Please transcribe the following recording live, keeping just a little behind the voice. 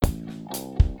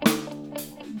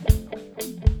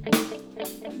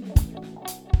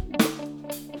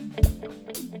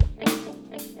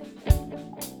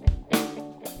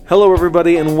Hello,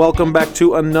 everybody, and welcome back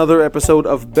to another episode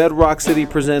of Bedrock City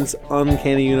Presents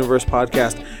Uncanny Universe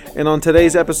Podcast. And on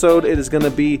today's episode, it is going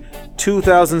to be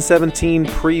 2017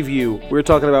 preview. We're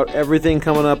talking about everything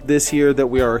coming up this year that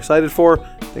we are excited for,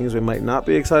 things we might not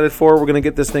be excited for. We're going to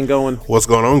get this thing going. What's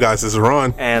going on, guys? This is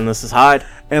Ron. And this is Hyde.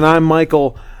 And I'm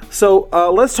Michael. So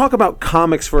let's talk about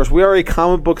comics first. We are a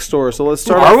comic book store, so let's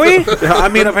start. Are we? I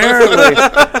mean, apparently.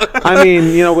 I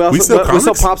mean, you know, we sell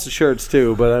pops and shirts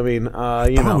too. But I mean,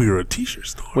 you know, we were a t-shirt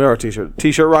store. We are a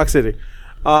t-shirt Rock City.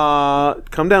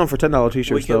 Come down for $10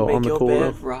 t-shirts though on the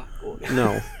cool.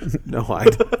 No,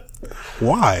 Hyde.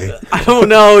 Why? I don't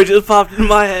know. It just popped in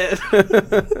my head.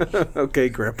 Okay,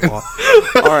 Grandpa.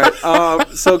 All right.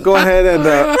 So go ahead and.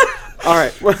 All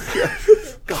right.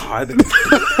 God.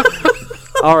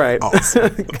 All right.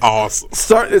 Awesome.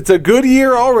 It's a good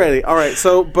year already. All right.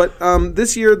 So, but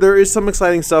this year there is some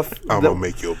exciting stuff. I'm gonna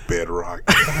make your bed rock.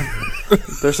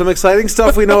 There's some exciting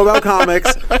stuff we know about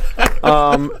comics.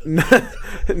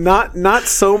 Not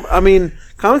so. I mean,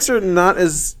 comics are not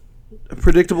as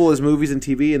predictable as movies and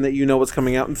TV, in that you know what's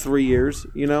coming out in 3 years.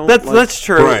 You know, that's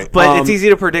true. Right. But it's easy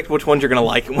to predict which ones you're gonna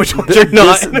like and which ones you're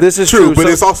not. This is True, but so,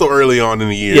 it's also early on in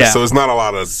the year, so it's not a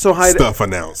lot of stuff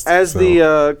announced. As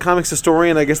the comics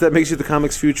historian, I guess that makes you the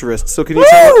comics futurist. So can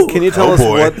you tell us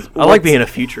what? I like being a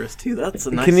futurist too. That's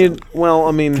a nice. Can you? Well,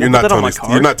 I mean, you're not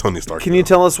Tony Stark. Can you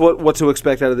tell us what to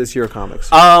expect out of this year of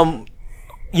comics?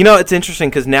 You know, it's interesting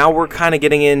because now we're kind of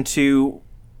getting into.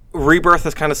 Rebirth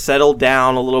has kind of settled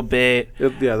down a little bit.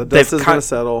 Yeah, the dust is going to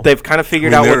settle. They've kind of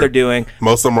figured out what they're doing.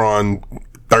 Most of them are on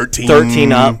 13.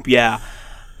 13 up, yeah.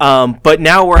 But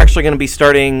now we're actually going to be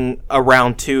starting a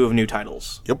round 2 of new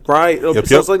titles. Yep. Right. So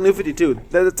it's like New 52.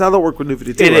 That's how they'll work with New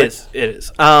 52. It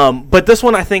is. But this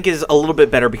one I think is a little bit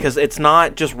better because it's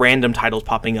not just random titles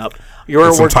popping up.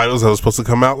 Some titles that were supposed to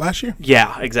come out last year?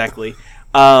 Yeah, exactly.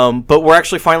 But we're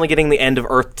actually finally getting the end of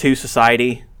Earth 2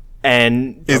 Society.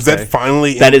 And that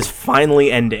finally? That is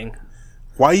finally ending.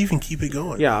 Why even keep it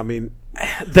going? Yeah, I mean,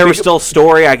 there was still a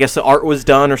story. I guess the art was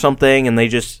done or something, and they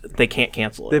can't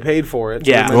cancel it. They paid for it.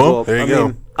 Yeah. Well, there you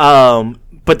go.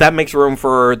 But that makes room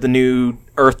for the new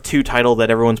Earth 2 title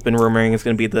that everyone's been rumoring is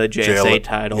going to be the JSA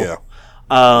title. Yeah.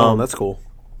 That's cool.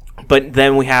 But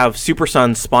then we have Super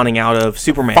Sons spawning out of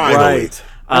Superman. Finally. Right.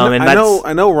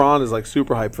 I know Ron is like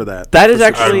super hyped for that. That is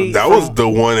actually that was the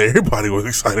one that everybody was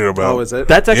excited about. Oh, is it?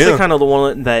 That's actually kind of the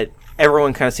one that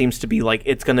everyone kind of seems to be like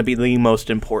it's going to be the most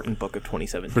important book of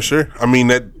 2017. For sure. I mean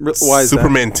why is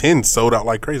Superman 10 sold out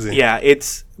like crazy. Yeah,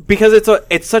 it's because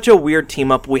it's such a weird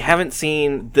team up. We haven't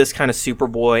seen this kind of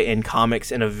Superboy in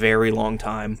comics in a very long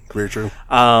time. Very true.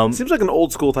 It seems like an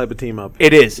old school type of team up.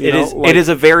 It is. It is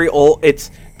a very old.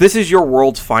 This is your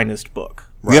world's finest book.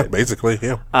 Right. Yeah, basically,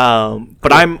 yeah.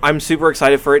 But I'm super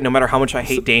excited for it. No matter how much I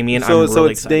hate Damian, I'm really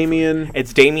excited. Damian.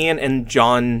 It's Damian and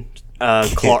John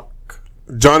Clark.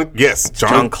 John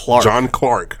Clark.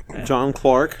 John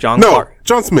Clark.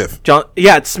 John Smith.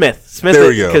 It's Smith. There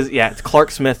we go. Because it's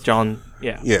Clark Smith. John.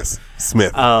 Yeah. Yes,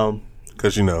 Smith.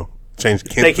 Because change Kent.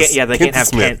 They can't. They can't have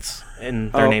Smith. Kent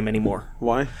in their name anymore.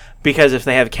 Why? Because if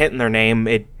they have Kent in their name,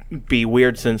 it'd be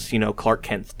weird since Clark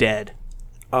Kent's dead.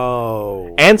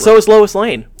 Oh. And so is Lois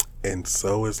Lane.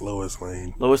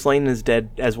 Lois Lane is dead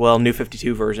as well, New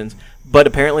 52 versions. But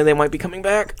apparently they might be coming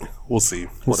back. We'll see.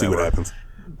 We'll see what happens.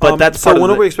 But that's so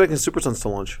when are we expecting Super Sons to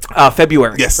launch?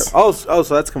 February. Yes. Oh, so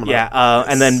that's coming up. Yeah,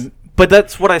 and then... But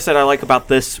that's what I said I like about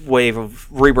this wave of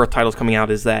Rebirth titles coming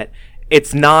out is that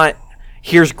it's not,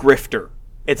 here's Grifter.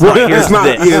 It's not, here's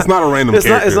this. Yeah, it's not a random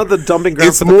character. It's not the dumping ground.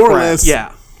 It's more or less...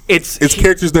 Yeah. It's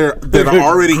characters that are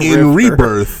already in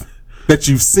Rebirth that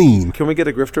you've seen. Can we get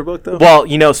a Grifter book, though?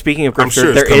 Well, speaking of Grifter,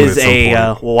 sure there is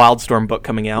a Wildstorm book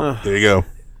coming out. There you go.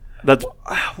 That's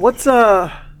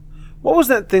what was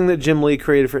that thing that Jim Lee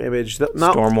created for Image?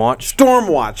 Stormwatch.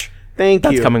 Stormwatch. Thank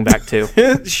you. That's coming back, too.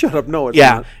 Shut up. No, it's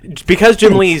not. Because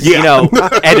Jim Lee's,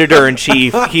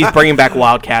 editor-in-chief, he's bringing back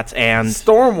Wildcats and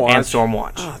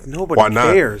Stormwatch. Oh, nobody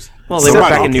cares. Well, they were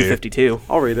back in New 52.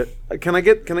 I'll read it. Can I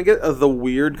get the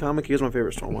Weird comic? Here's my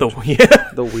favorite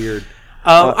Stormwatch. The Weird.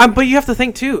 But you have to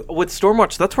think, too, with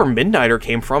Stormwatch, that's where Midnighter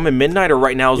came from, and Midnighter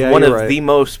right now is one of the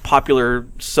most popular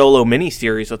solo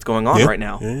miniseries that's going on right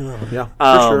now. Yeah,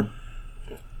 for sure.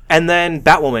 And then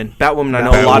Batwoman. I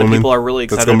know a lot of people are really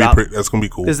excited about. That's going to be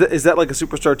cool. Is that like a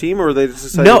superstar team, or are they just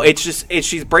excited? No,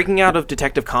 she's breaking out of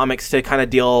Detective Comics to kind of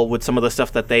deal with some of the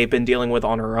stuff that they've been dealing with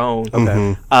on her own.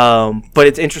 Okay. But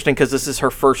it's interesting because this is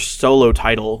her first solo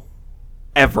title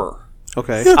ever.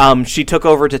 Okay. She took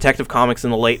over Detective Comics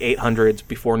in the late 800s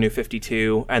before New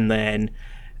 52, and then...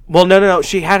 Well, no.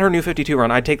 She had her New 52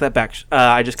 run. I take that back.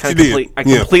 I just kind of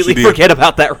completely forget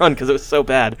about that run because it was so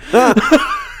bad.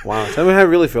 Wow. Tell me how you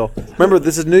really feel. Remember,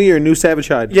 this is New Year, new Savage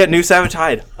Hide. Yeah, new Savage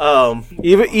Hide.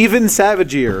 Even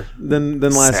Savagier than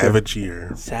last year.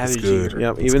 Savagier. Savagier.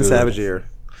 Yep, even Savagier.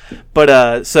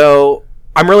 But so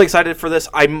I'm really excited for this.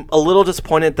 I'm a little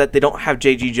disappointed that they don't have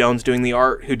J.G. Jones doing the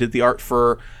art, who did the art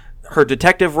for her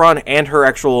detective run and her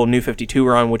actual New 52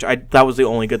 run, which that was the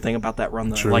only good thing about that run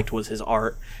that I liked was his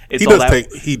art. He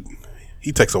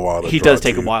takes a while. He does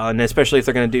take a while, and especially if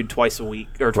they're going to do twice a week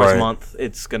or twice a month,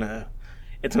 it's gonna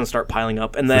start piling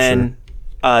up. And then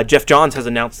Jeff Johns has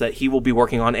announced that he will be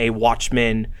working on a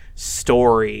Watchmen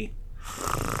story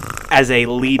as a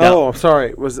lead up. Oh,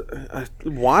 sorry. Was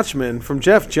Watchmen from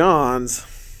Jeff Johns?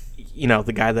 You know,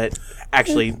 the guy that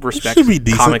actually respects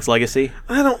comics legacy.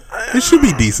 It should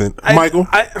be decent, Michael.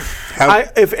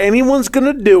 If anyone's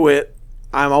gonna do it,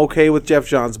 I'm okay with Jeff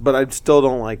Johns, but I still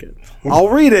don't like it. I'll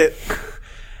read it,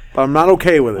 but I'm not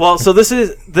okay with it. Well, so this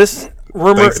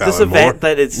rumor, Thanks, this Alan event Moore.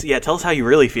 that it's tell us how you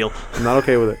really feel. I'm not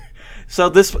okay with it. So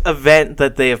this event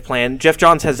that they have planned, Jeff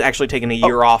Johns has actually taken a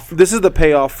year off. This is the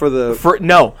payoff for the.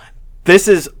 No, this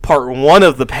is part one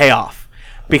of the payoff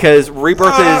because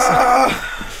Rebirth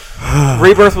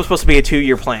was supposed to be a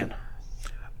 2-year plan.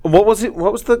 What was it?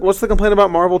 What's the complaint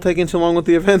about Marvel taking too long with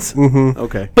the events? Mm-hmm.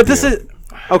 Okay, but this is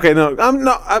okay. No, I'm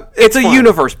not. It's a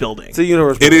universe building. It's a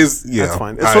universe. It is. Yeah, that's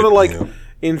fine. It's sort of like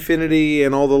Infinity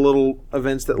and all the little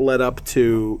events that led up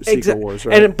to Secret Wars,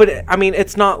 right? But I mean,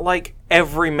 it's not like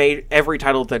every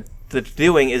title that's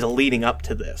doing is leading up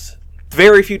to this.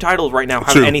 Very few titles right now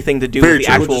have anything to do with the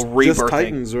actual rebirthing. Just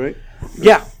Titans, right?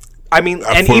 Yeah. I mean,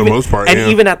 and for even the most part,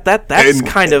 even at that's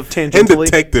kind of and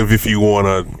detective if you want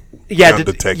to.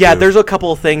 Detective. Yeah, there's a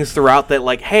couple of things throughout that,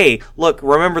 like, hey, look,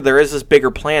 remember there is this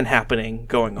bigger plan happening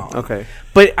going on. Okay,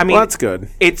 but I mean, that's good.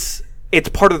 It's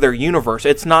part of their universe.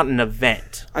 It's not an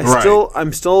event.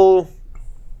 I'm still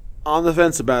on the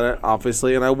fence about it,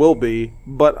 obviously, and I will be.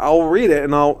 But I'll read it,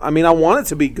 and I want it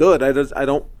to be good. I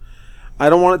don't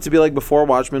want it to be like before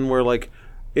Watchmen, where like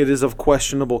it is of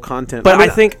questionable content. But I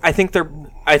think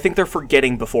they're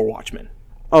forgetting before Watchmen.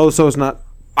 Oh, so it's not.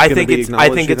 I think it's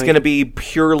going to be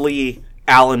purely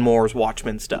Alan Moore's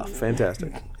Watchmen stuff.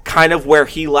 Fantastic. Kind of where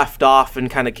he left off,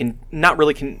 and kind of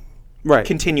continuing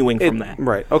from that.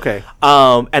 Right. Okay.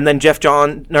 And then Greg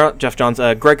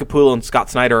Capullo and Scott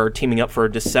Snyder are teaming up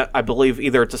for I believe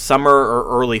either it's a summer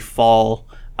or early fall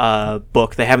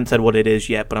book. They haven't said what it is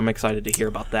yet, but I'm excited to hear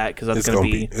about that because it's going to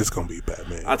be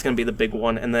Batman. That's going to be the big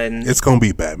one, and then it's going to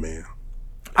be Batman.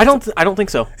 I don't think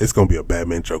so. It's going to be a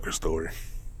Batman Joker story.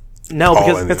 No,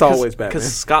 because it's always Batman.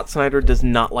 Because Scott Snyder does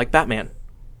not like Batman.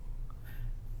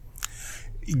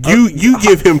 You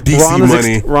give him DC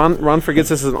money. Ron forgets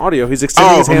this is an audio. He's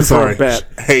extending his hand for a bet.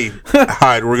 Hey,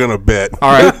 Hyde, we're gonna bet.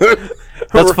 All right,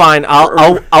 that's fine.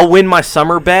 I'll win my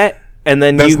summer bet, and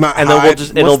then then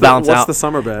it'll balance out. What's the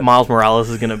summer bet? Miles Morales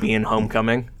is gonna be in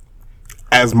Homecoming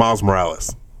as Miles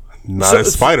Morales, not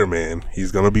as Spider-Man.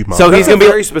 He's gonna be Miles. So he's gonna be a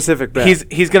very specific bet.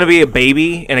 He's gonna be a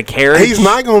baby in a carriage. He's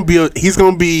not gonna be. He's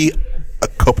gonna be a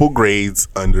couple grades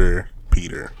under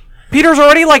Peter. Peter's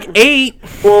already like 8.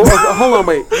 Well, hold on,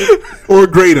 wait. Or a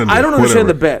grade under. I don't understand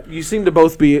the bet. You seem to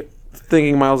both be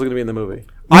thinking Miles is going to be in the movie.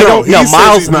 Miles. He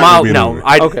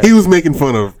was making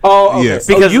fun of. Oh, okay. Yes.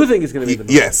 Because you think he's going to be in the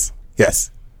movie.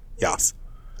 Yes.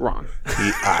 Wrong.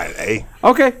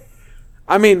 Okay.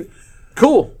 I mean,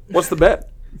 cool. What's the bet?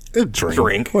 A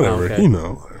drink. Whatever. Okay. You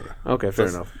know. Okay, fair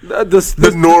enough.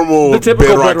 The normal the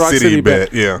typical Bedrock City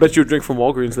bet. Yeah. Bet you a drink from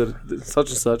Walgreens that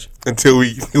such and such. Until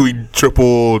we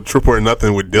triple or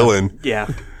nothing with Dylan. Yeah.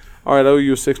 All right, I owe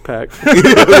you a 6-pack.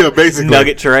 Yeah, basically.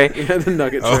 Nugget tray. Yeah, the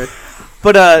nugget tray.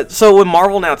 But so with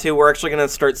Marvel now too, we're actually going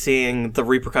to start seeing the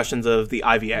repercussions of the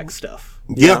IVX stuff.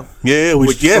 Yeah.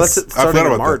 Which yes, I forgot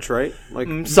about March, that. Right?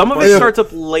 Like some of it starts up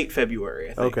late February.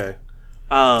 I think. Okay.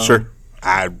 Sure.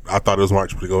 I thought it was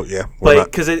March, but go but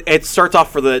because it starts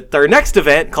off for their next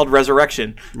event called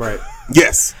Resurrection. Right.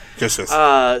 Yes. Yes.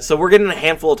 So we're getting a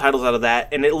handful of titles out of that,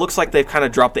 and it looks like they've kind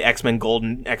of dropped the X-Men Gold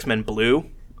and X-Men Blue.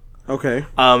 Okay.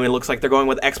 It looks like they're going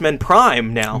with X-Men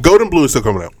Prime now. Gold and Blue is still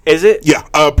coming out. Is it? Yeah.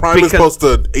 Prime is supposed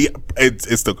to.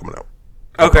 It's still coming out.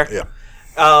 Okay. Yeah.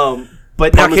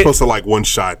 But Prime is supposed to like one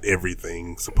shot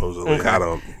everything supposedly. Okay. I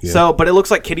don't. Yeah. So, but it looks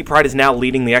like Kitty Pryde is now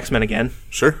leading the X-Men again.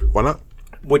 Sure. Why not?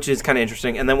 Which is kind of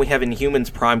interesting. And then we have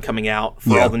Inhumans Prime coming out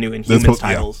for all the new Inhumans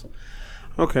titles.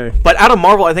 Yeah. Okay. But out of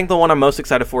Marvel, I think the one I'm most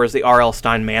excited for is the R.L.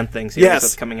 Stein Man-Thing series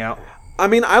that's coming out. I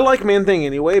mean, I like Man-Thing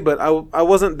anyway, but I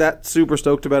wasn't that super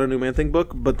stoked about a new Man-Thing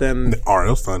book. But then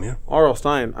R.L. Stein, yeah. R.L.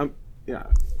 Stein,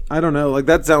 I don't know. Like,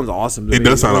 that sounds awesome to me. It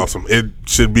does sound awesome. It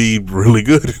should be really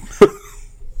good.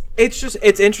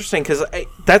 It's interesting because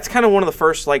that's kind of one of the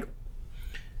first, like,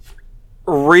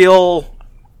 real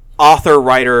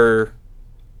author-writer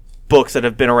books that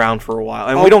have been around for a while.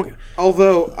 And we don't...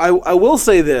 Although, I will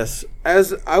say this.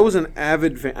 As I was an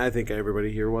avid fan, I think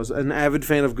everybody here was an avid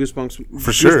fan of Goosebumps.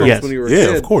 For sure. Goosebumps Yes. when you were a Yeah,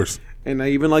 kid. of course. And I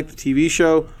even liked the TV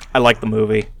show. I like the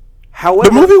movie. However,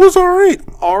 The movie was all right.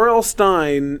 R.L.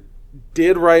 Stein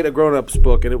did write a grown-ups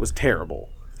book, and it was terrible.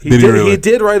 Did he really? He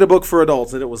did write a book for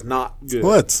adults, and it was not good.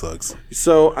 Well, that sucks.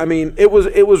 So, I mean, it was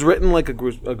written like a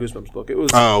Goosebumps book. It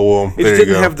was. Oh, well, It there just you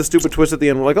didn't go. have the stupid twist at the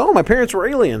end. Like, oh, my parents were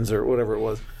aliens, or whatever it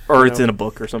was. Or it's in a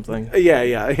book or something.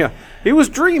 Yeah. He was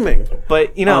dreaming.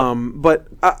 But, But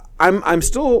I'm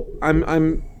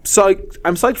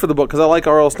psyched for the book because I like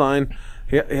R.L. Stein.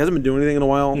 He hasn't been doing anything in a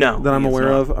while No, that I'm he has aware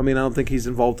not. of. I mean, I don't think he's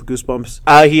involved with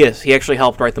Goosebumps. he is. He actually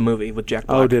helped write the movie with Jack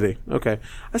Black. Oh, did he? Okay.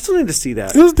 I still need to see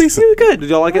that. It was decent. Good. Did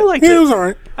y'all like it? I liked Yeah, it. it was all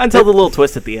right. Until the little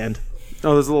twist at the end.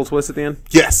 Oh, there's a little twist at the end?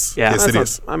 Yes. Yeah. Yes, That's it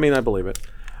is. I mean, I believe it.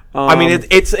 I mean,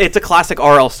 it's a classic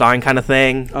R.L. Stein kind of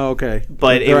thing. Oh, okay.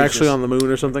 But it they're was actually just- on the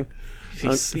moon or something?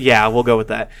 Yeah, we'll go with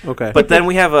that. Okay. But then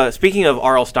we have, speaking of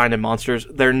R.L. Stein and monsters,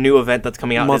 their new event that's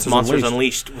coming out is Monsters Monsters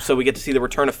Unleashed. So we get to see the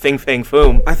return of Fing Fang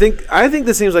Foom. I think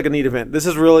this seems like a neat event. This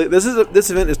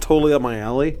event is totally up my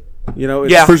alley. You know,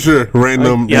 it's, Yeah. For sure.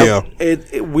 Random. Yep.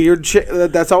 Yeah. weird.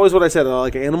 That's always what I said.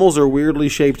 Like animals are weirdly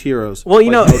shaped heroes. Well,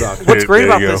 you like know, Modok. what's great There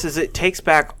about you go. this is it takes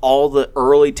back all the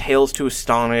early Tales to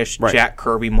Astonish Right. Jack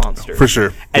Kirby monsters. For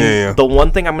sure. And Yeah. the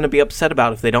one thing I'm going to be upset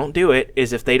about if they don't do it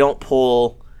is if they don't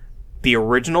pull the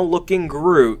original looking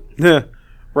Groot Yeah,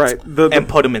 right. and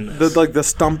put him in this. the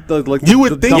stump. You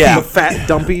would think- Yeah. the fat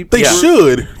dumpy. They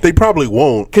should. They probably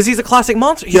won't. Because he's a classic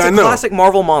monster. He's Yeah, I a know. classic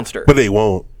Marvel monster. But they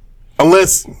won't.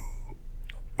 Unless.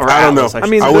 Or I don't know. Atlas, I should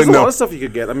mean, say. there's a wouldn't lot know. of stuff you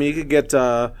could get. I mean, you could get.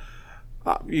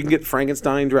 You can get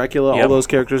Frankenstein, Dracula, all Yep. those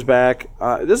characters back.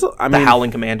 the Howling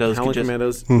Commandos. Howling could just,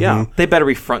 Commandos. Mm-hmm. Yeah. They better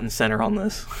be front and center on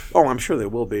this. Oh, I'm sure they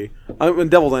will be.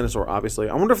 And Devil Dinosaur, obviously.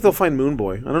 I wonder if they'll find Moon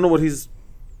Boy. I don't know what he's.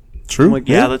 True. Like,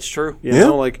 Yeah, that's true. You Yeah.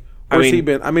 know, like where's he mean-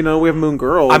 been? I mean, I know we have Moon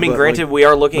Girl. I mean, but, granted, like, we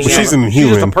are looking But at. she's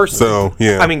inhuman. just a person. So,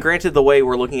 yeah. I mean, granted, the way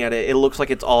we're looking at it, it looks like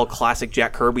it's all classic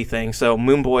Jack Kirby thing. So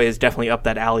Moon Boy is definitely up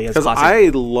that alley as because classic. I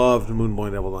loved Moon Boy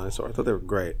and Devil Dinosaur. I thought they were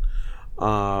great.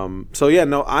 So yeah,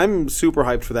 no, I'm super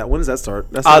hyped for that. When does that start?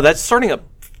 That's starting up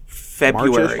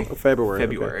February. March-ish? February.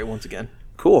 February Okay. once again.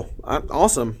 Cool.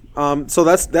 Awesome. So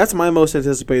that's my most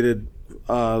anticipated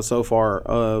so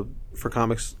far for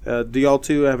comics. Do y'all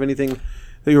two have anything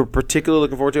that you're particularly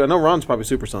looking forward to? I know Ron's probably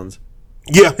Super Sons.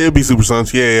 Yeah, it'll be Super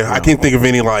Sons. Yeah. I can't think of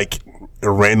any, like,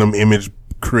 random image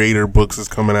creator books that's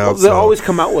coming out. They always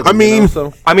come out with. I them, you mean, know,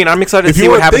 so I mean, I'm excited to If see you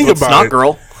what would happens think with about Snot it-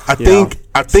 Girl. I think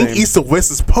same. East of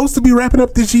West is supposed to be wrapping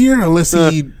up this year, unless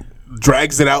he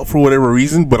drags it out for whatever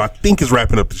reason. But I think it's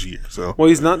wrapping up this year. So well,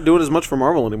 he's not doing as much for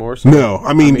Marvel anymore. So. no,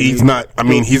 I mean he's not. I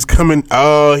mean he's coming.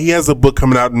 He has a book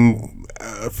coming out in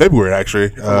February actually.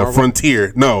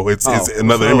 Frontier. No, it's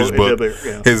another Oh, image book.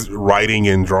 yeah. His writing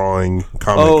and drawing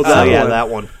comic. Oh, Oh, that yeah, one. that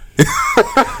one.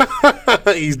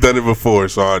 He's done it before,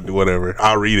 so whatever.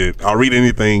 I'll read it. I'll read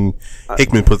anything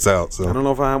Hickman puts out. I So don't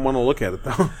know if I want to look at it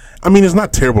though. I mean, it's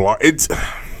not terrible art. It's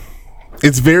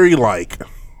very like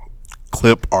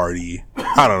clip arty.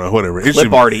 I don't know, whatever. It Clip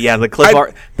should- arty, yeah, the clip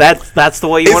art. That's the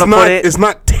way you It's want to not. put it. It's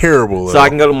not terrible. So though. I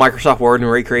can go to Microsoft Word and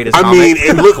recreate his I comic. mean,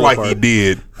 it looked like he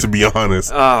did, to be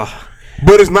honest.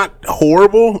 But it's not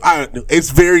horrible. It's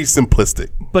very simplistic.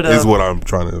 But, is what I'm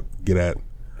trying to get at.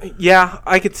 Yeah,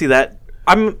 I could see that.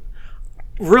 I'm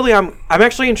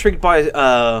actually intrigued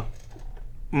by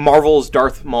Marvel's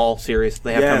Darth Maul series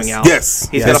they have Yes. coming out. Yes.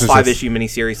 He's Yes, got a yes, 5-issue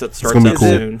miniseries that starts gonna be up cool.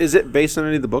 soon. Is it based on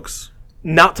any of the books?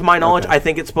 Not to my knowledge. I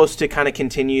think it's supposed to kind of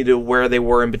continue to where they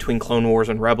were in between Clone Wars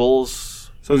and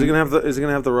Rebels. So is he gonna have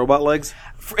the robot legs?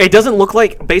 It doesn't look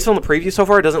like, based on the preview so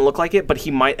far, it doesn't look like it, but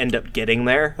he might end up getting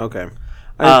there. Okay.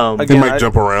 They Again, might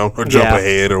jump around or jump Yeah.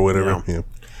 ahead or whatever. Yeah. Yeah.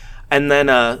 And then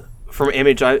from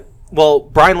Image,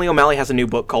 Brian Lee O'Malley has a new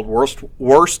book called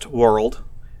Worst World,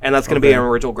 and that's going to be an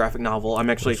original graphic novel. I'm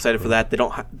actually excited for that.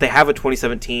 They have a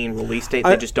 2017 release date.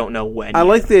 They just don't know when. I yet.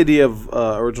 like the idea of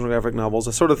original graphic novels.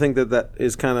 I sort of think that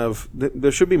is kind of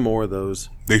there should be more of those.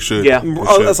 They should. Yeah. They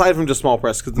should. Aside from just small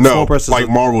press, because the No, small press is like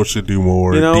Marvel should do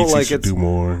more. you know, DC like should it's do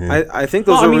more. Yeah. I think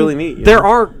those Well, are I mean, really neat. you There know?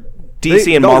 are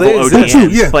DC and no, Marvel they exist. OGNs. True,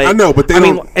 yeah, but, I know, but they I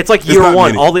mean, don't- it's like there's year not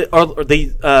one. many. All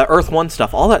the Earth One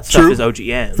stuff, all that stuff True. is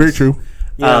OGNs. Very true.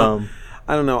 Yeah.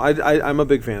 I don't know. I'm a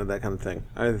big fan of that kind of thing.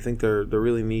 I think they're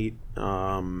really neat.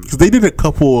 Because they did a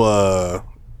couple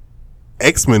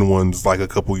X-Men ones like a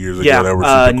couple years ago. Yeah, that were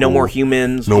super No cool. More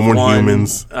Humans. No was More one.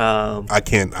 Humans. Um, I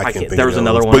can't think there of was the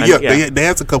another others. one. But yeah, Yeah. they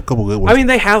had a couple good ones. I mean,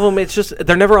 they have them. It's just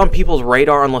they're never on people's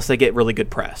radar unless they get really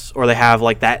good press or they have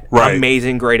like that Right.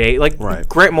 amazing grade A, like Right.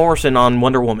 Grant Morrison on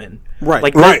Wonder Woman. Right.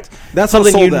 Like Right. That's what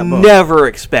something sold you that book. never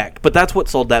expect. But that's what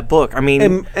sold that book. I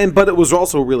mean, But it was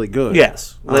also really good.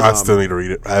 yes. I still need to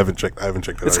read it. I haven't checked it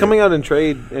It's out coming yet. out in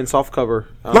trade and soft cover.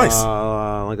 Nice.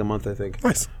 Like a month, I think.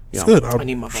 Nice. It's Yeah. good. I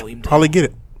need my volume 2. Probably get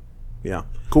it. Yeah.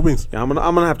 Cool beans. Yeah, I'm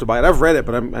gonna have to buy it. I've read it,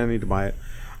 but I need to buy it.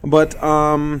 But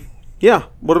yeah.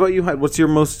 What about you, Hyde? What's your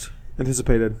most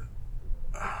anticipated?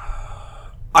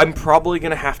 I'm probably going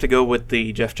to have to go with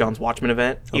the Jeff Johns Watchmen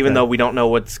event, even though we don't know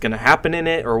what's going to happen in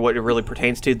it or what it really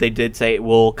pertains to. They did say it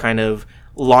will kind of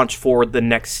launch forward the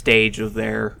next stage of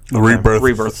their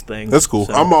rebirth thing. That's cool.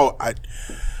 So,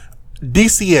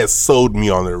 DC has sold me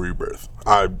on their rebirth.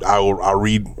 I'll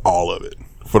read all of it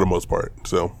for the most part.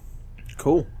 So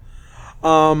Cool.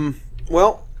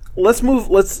 Well, let's move.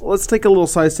 Let's take a little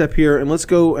sidestep here and let's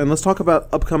talk about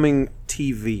upcoming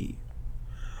TV.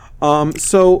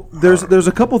 So there's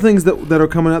a couple things that are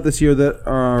coming out this year that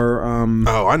are.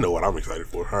 I know what I'm excited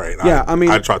for. All right. Yeah, I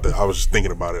was just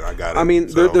thinking about it. I got it. I mean,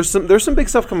 So, there's some big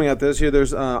stuff coming out this year.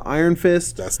 There's Iron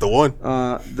Fist, that's the one.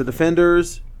 The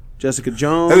Defenders, Jessica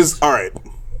Jones. That is all right.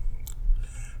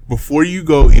 Before you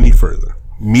go any further,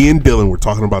 me and Dylan were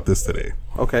talking about this today.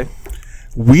 Okay.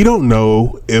 We don't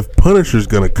know if Punisher's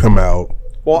going to come out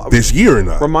this year or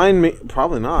not. Remind me,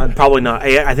 probably not. probably not.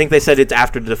 I think they said it's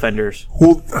after the Defenders.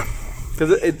 Well,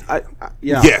 Because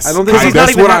yeah. Yes. I don't think Because it's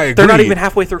that's what I They're not agreed. even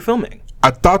halfway through filming. I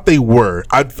thought they were.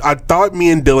 I thought me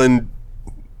and Dylan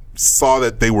saw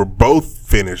that they were both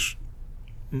finished.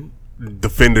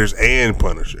 Defenders and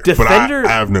Punisher. Defender,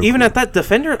 but I have no even clue. at that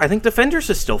Defender, I think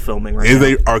Defenders is still filming right Is now.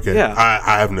 they okay? Yeah.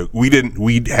 I have no. We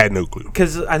had no clue.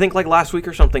 Because I think like last week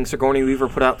or something, Sigourney Weaver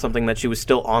put out something that she was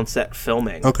still on set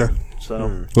filming. Okay.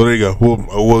 So Well, there you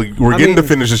go. We're getting to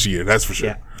finish this year. That's for sure.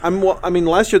 yeah, I mean,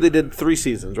 last year they did 3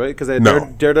 seasons, right? Because they had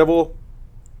No. Daredevil,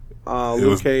 Luke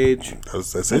was- Cage.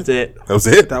 That's that's it. it. That was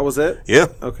it. That was it. Yeah.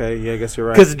 Okay. Yeah, I guess you're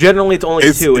right. Because generally it's only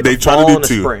 2. It's they a try to fall do and a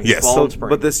 2. spring. Yes. Fall and spring.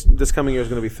 But this coming year is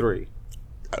going to be 3.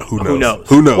 Who knows?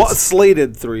 Who knows? Well,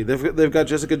 slated 3. They've got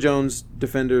Jessica Jones,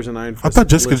 Defenders, and Iron Fist. I thought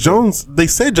Jessica listed. Jones. They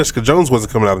said Jessica Jones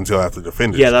wasn't coming out until after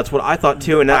Defenders. yeah, that's what I thought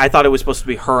too, and I thought it was supposed to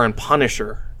be her and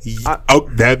Punisher.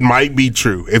 That might be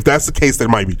true. If that's the case, that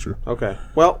might be true. Okay.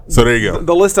 Well, So there you go.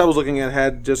 The list I was looking at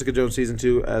had Jessica Jones season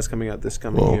 2 as coming out this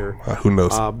coming year. Who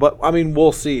knows? But I mean,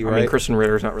 we'll see, right? I mean, Kristen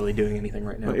Ritter's not really doing anything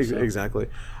right now. so. Exactly.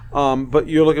 But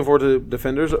you're looking forward to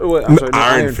Defenders? Oh, wait, I'm sorry, no,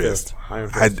 Iron Fist. Iron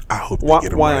Fist. I hope Why- they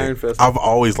get him why right. Iron Fist? I've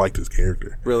always liked his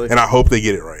character. Really? And I hope they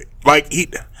get it right. Like,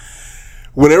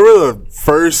 whenever the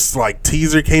first,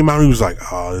 teaser came out, he was like,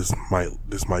 oh,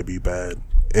 this might be bad.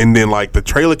 And then, the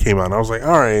trailer came out, and I was like,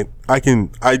 all right, I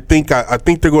think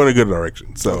they're going in a good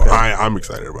direction. So, I'm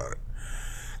excited about it.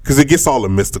 Because it gets all the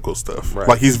mystical stuff.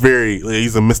 Right.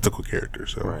 He's a mystical character,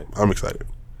 so Right. I'm excited.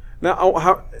 Now,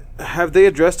 how have they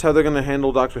addressed how they're going to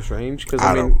handle Doctor Strange? Because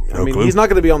I don't- no clue. he's not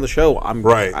going to be on the show.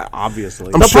 Right.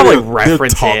 Obviously. I'm They'll sure probably they'll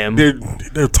reference talk, him.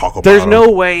 They'll talk about There's him.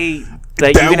 no way that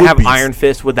That you can would have be- Iron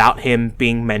Fist without him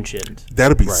being mentioned.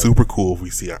 That'd be super cool if we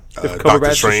see Doctor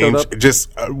Cumberbatch Strange showed up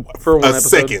just for one a episode.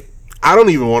 second. I don't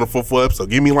even want a full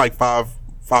episode. Give me 5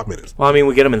 minutes. Well, I mean,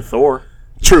 we get him in Thor.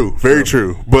 True, very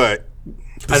true. But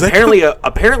does that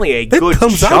Apparently a good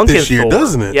comes out chunk this in year, Thor.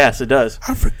 doesn't it? Yes, it does.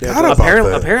 I forgot about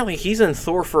that. Apparently, he's in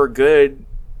Thor for a good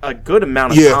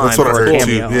amount of time. Yeah, that's what I for a heard too.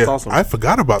 cameo. Yeah, That's awesome. I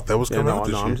forgot about that. Was Yeah, coming no, out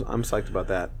this year. I'm psyched about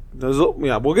that.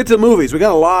 We'll get to the movies. We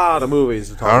got a lot of movies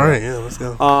to talk All about. right, yeah, let's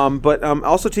go. But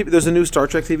also, there's a new Star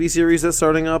Trek TV series that's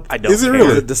starting up. I don't Is it care.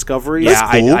 really? The Discovery. Yeah,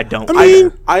 That's cool. I don't. I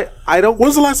mean, I don't.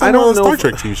 when's the last I time don't a know Star if-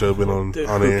 Trek TV show been on Who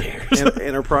air? cares?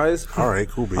 Enterprise. All right,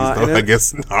 cool beans. and I then-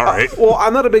 guess. All right. Well,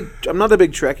 I'm not a big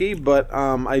Trekkie, but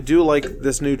I do like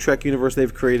this new Trek universe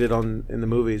they've created in the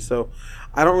movies. So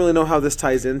I don't really know how this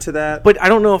ties into that. But I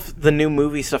don't know if the new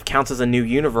movie stuff counts as a new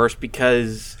universe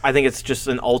because I think it's just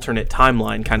an alternate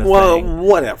timeline kind of thing.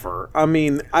 Whatever. I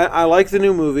mean, I like the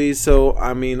new movies, so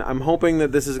I mean, I'm hoping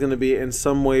that this is going to be in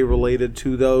some way related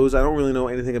to those. I don't really know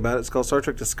anything about it. It's called Star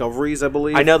Trek Discoveries, I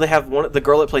believe. I know they have the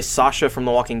girl that plays Sasha from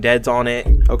The Walking Dead's on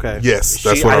it. Okay. Yes,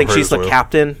 that's She, what I I've think heard she's as the well.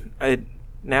 captain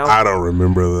now. I don't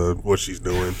remember what she's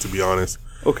doing, to be honest.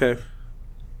 Okay.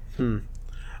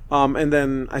 And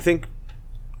then I think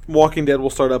Walking Dead will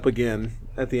start up again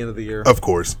at the end of the year. Of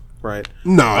course. Right.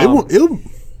 No, it won't. It'll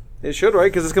It should,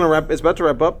 right? Because it's about to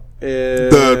wrap up.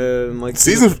 the in,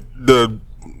 the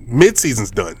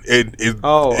mid-season's done. It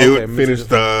okay, finished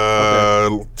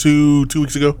mid-season. 2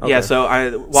 weeks ago. Yeah, so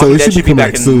Walking So it Dead should be coming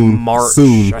back back in soon. March.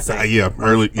 Soon. I think. Yeah,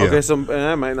 early. Yeah, Okay, so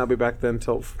I might not be back then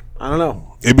till I don't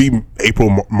know. it'd be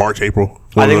March, April. I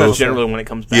One think of that's those. generally when it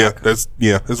comes Yeah, back. that's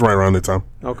right around that time.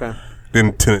 Okay.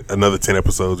 Then another 10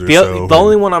 episodes or The so.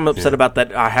 only one I'm upset about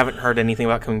that I haven't heard anything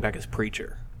about coming back is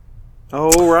Preacher.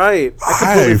 Oh, right.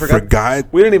 I forgot.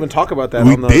 We didn't even talk about that.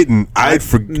 We didn't.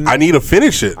 I need to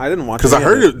finish it. I didn't watch it because I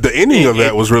heard the ending of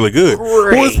that was really good.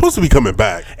 Great. Well, it's supposed to be coming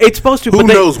back. It's supposed to. Who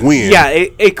knows when? Yeah,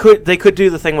 it could. They could do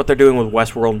the thing what they're doing with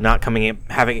Westworld, not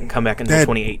having it come back until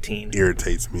 2018.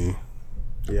 Irritates me.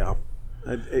 Yeah.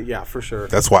 Yeah, for sure.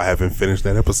 That's why I haven't finished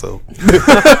that episode.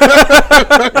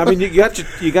 I mean, you have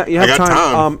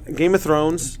time. Game of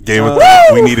Thrones.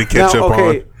 We need to catch up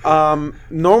on.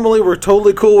 Normally we're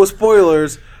totally cool with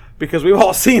spoilers because we've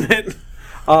all seen it.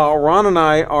 Ron and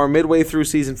I are midway through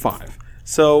season 5.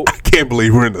 So I can't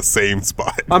believe we're in the same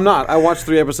spot. I'm not. I watched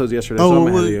 3 episodes yesterday, so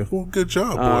I'm ahead of you. Well, good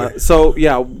job, boy. So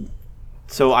yeah.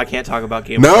 So I can't talk about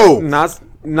Game of Thrones.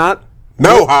 Not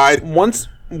Hyde. Once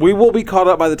we will be caught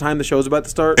up by the time the show's about to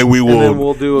start, and we will. And then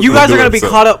we'll do. You guys are going to be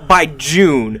caught up by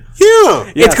June. Yeah,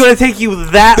 yes. It's going to take you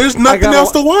that. There's nothing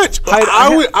else to watch.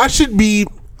 I should be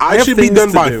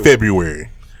done by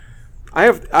February.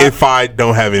 If I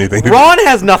don't have anything to do. Ron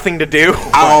has nothing to do.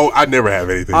 I never have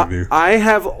anything to do. I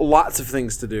have lots of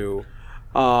things to do,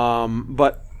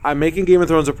 but I'm making Game of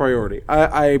Thrones a priority.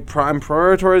 I'm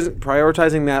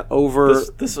prioritizing that over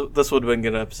this would have been a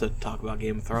good episode to talk about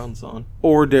Game of Thrones on,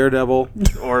 or Daredevil,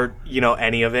 or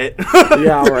any of it.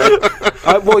 Yeah,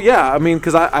 right. Well, yeah, I mean,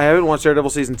 because I haven't watched Daredevil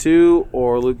season 2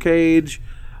 or Luke Cage,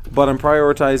 but I'm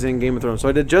prioritizing Game of Thrones. So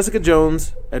I did Jessica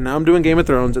Jones, and now I'm doing Game of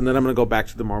Thrones, and then I'm going to go back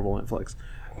to the Marvel Netflix.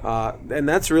 And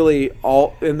that's really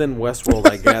all. And then Westworld,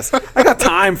 I guess. I got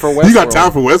time for Westworld. You got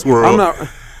time for Westworld. I'm not.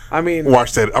 I mean,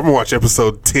 watch that. I'm gonna watch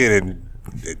episode 10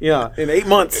 in 8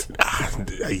 months,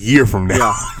 a year from now.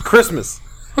 Yeah, Christmas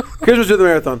to the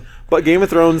marathon. But Game of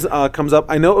Thrones comes up.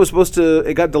 I know it was supposed to.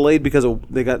 It got delayed because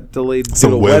they got delayed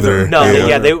due to weather.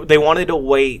 No, they wanted to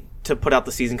wait to put out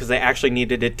the season because they actually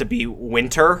needed it to be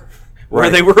winter where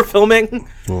they were filming.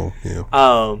 Well,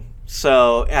 yeah.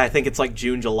 So I think it's like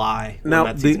June, July when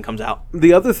that season comes out.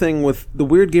 The other thing with the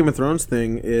weird Game of Thrones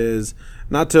thing is,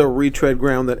 not to retread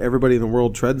ground that everybody in the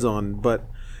world treads on, but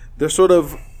they're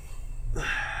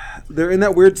in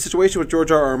that weird situation with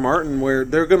George R.R. Martin where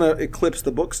they're going to eclipse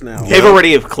the books now. They've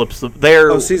already eclipsed them. They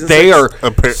are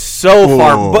so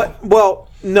far. But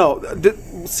no.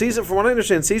 From what I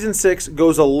understand, season 6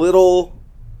 goes a little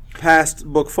past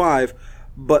book 5.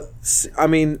 But, I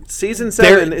mean, season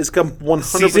 7 is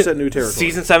 100% new territory.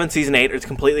 Season 7, season 8 is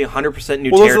completely 100%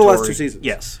 new territory. Well, those are the last 2 seasons.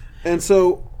 Yes. And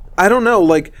so, I don't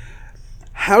know,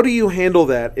 how do you handle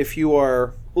that if you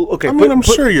are... Okay, I'm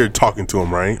sure you're talking to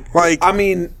him, right? I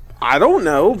mean, I don't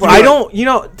know. But I don't,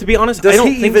 to be honest, I don't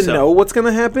think so. Does he even know what's going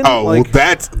to happen? Oh,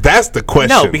 that's the question.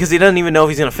 No, because he doesn't even know if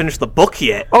he's going to finish the book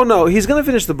yet. Oh, no, he's going to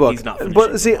finish the book. He's not finishing.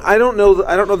 But, see, I don't know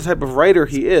the type of writer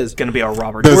he is. Going to be a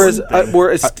Robert.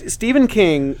 Whereas Stephen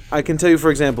King, I can tell you,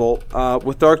 for example,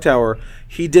 with Dark Tower,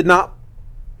 he did not...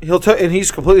 and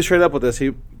he's completely straight up with this.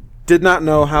 He did not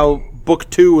know how book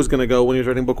 2 was going to go when he was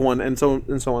writing book 1, and so on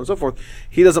and so forth.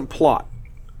 He doesn't plot.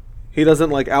 He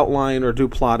doesn't outline or do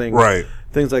plotting, right?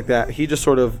 Things like that. He just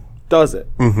sort of does it.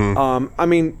 Mm-hmm. I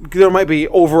mean, there might be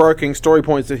overarching story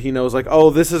points that he knows,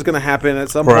 this is going to happen at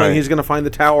some point. He's going to find the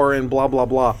tower and blah blah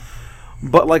blah.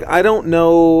 But I don't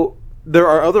know. There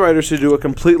are other writers who do it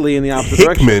completely in the opposite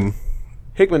direction.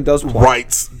 Hickman does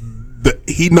plot.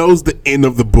 He knows the end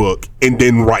of the book and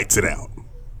then writes it out.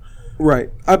 Right,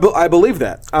 I believe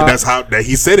that. That's how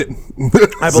he said it.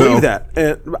 I believe that.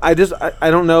 And I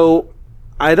don't know.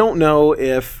 I don't know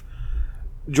if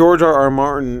George R.R.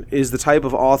 Martin is the type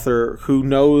of author who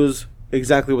knows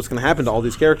exactly what's going to happen to all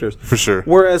these characters. For sure.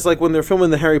 Whereas, when they're filming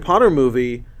the Harry Potter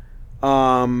movie,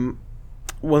 when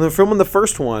they're filming the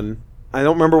first one, I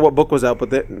don't remember what book was out, but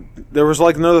there was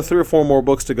another 3 or 4 more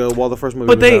books to go while the first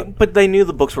movie was out. But they knew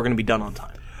the books were going to be done on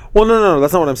time. Well, no,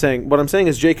 that's not what I'm saying. What I'm saying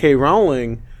is J.K.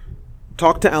 Rowling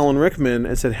talked to Alan Rickman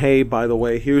and said, "Hey, by the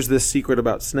way, here's this secret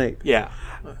about Snape." Yeah.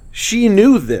 She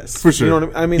knew this. For sure. You know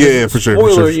what I mean? Yeah, for sure.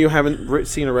 Spoiler, you haven't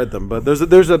seen or read them, but there's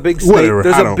a big Snape. Whatever.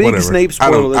 There's a big Snape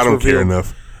spoiler. I don't care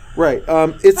enough. Right.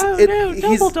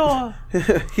 Dumbledore.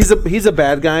 He's a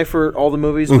bad guy for all the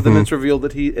movies, but then it's revealed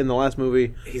that in the last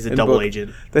movie he's a double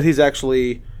agent. That he's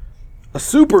actually a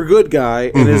super good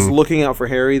guy and is looking out for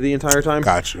Harry the entire time.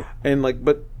 Gotcha. And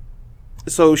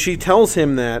so she tells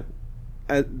him that.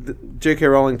 J.K.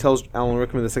 Rowling tells Alan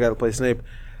Rickman, that's the guy that plays Snape,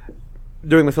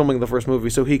 during the filming of the first movie,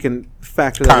 so he can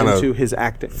factor that into his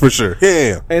acting. For sure.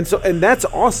 Yeah. And that's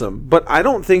awesome. But I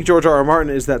don't think George R.R.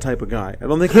 Martin is that type of guy. I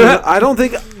don't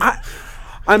think.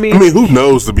 I mean, who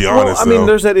knows? To be honest,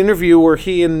 there's that interview where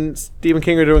he and Stephen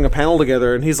King are doing a panel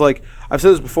together, and he's like, I've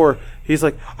said this before. He's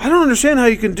like, I don't understand how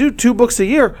you can do 2 books a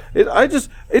year.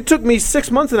 It took me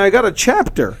 6 months, and I got a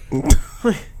chapter.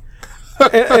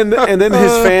 and then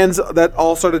his fans that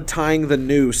all started tying the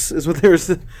noose is what they're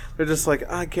just like,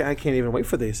 I can't even wait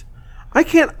for these. I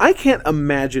can't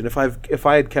imagine if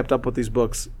I had kept up with these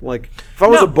books. Like if I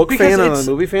was a book fan and a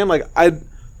movie fan, like I'd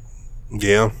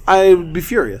be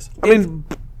furious. I mean,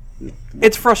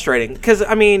 it's frustrating because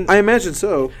I imagine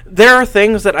so. There are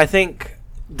things that I think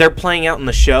they're playing out in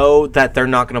the show that they're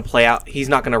not going to play out. He's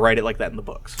not going to write it like that in the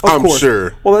books. I'm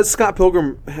sure. Well, that Scott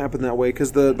Pilgrim happened that way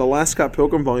because the last Scott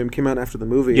Pilgrim volume came out after the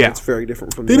movie. Yeah, and it's very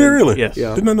different from. The Did it end. really? Yes.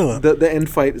 Yeah. Did not know that. The end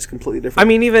fight is completely different. I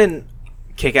mean, even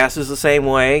Kick-Ass is the same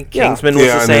way. Yeah. Kingsman was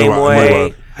the I same know way.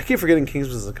 about- I keep forgetting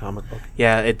Kingsman is a comic book.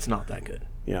 Yeah, it's not that good.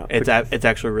 Yeah, It's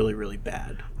actually really, really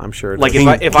bad. I'm sure. Like is.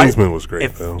 if Kingsman was great,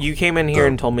 If though. you came in here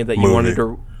and told me that you movie.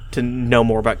 wanted to know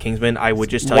more about Kingsman, I would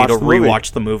just tell Watch you to the movie.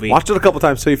 rewatch the movie. Watch it a couple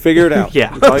times so you figure it out.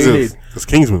 Yeah. That's all you need. Because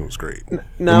Kingsman was great.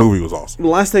 Now, the movie was awesome. The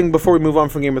last thing before we move on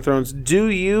from Game of Thrones, do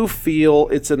you feel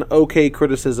it's an okay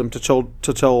criticism to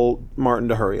tell Martin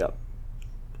to hurry up?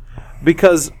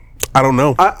 Because I don't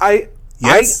know.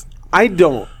 Yes. I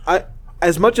don't.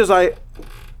 As much as I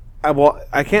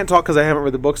can't talk because I haven't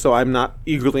read the book, so I'm not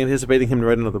eagerly anticipating him to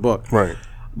write another book. Right.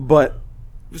 But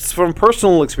from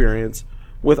personal experience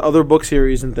with other book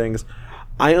series and things,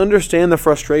 I understand the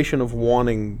frustration of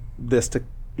wanting this to,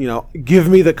 give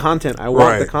me the content. I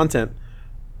want the content.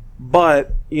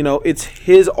 But, it's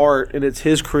his art and it's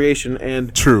his creation.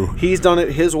 And True. He's done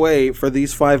it his way for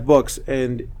these 5 books.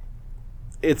 And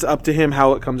it's up to him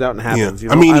how it comes out and happens.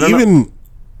 Yeah. I mean,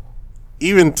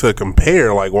 even to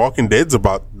compare, like Walking Dead's the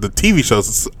TV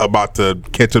show's about to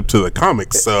catch up to the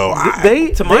comics. So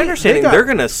to my understanding, they're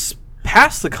going to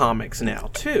pass the comics now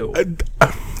too.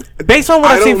 Based on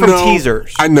what I've seen from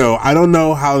teasers, I know. I don't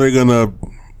know how they're gonna.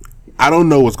 I don't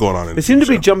know what's going on. They seem to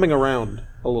be jumping around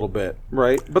a little bit,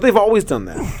 right? But they've always done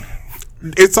that.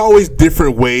 It's always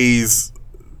different ways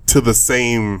to the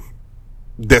same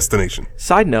destination.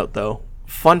 Side note, though,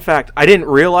 fun fact: I didn't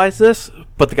realize this,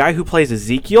 but the guy who plays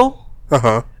Ezekiel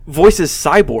voices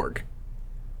Cyborg.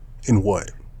 In what?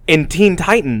 In Teen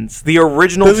Titans, the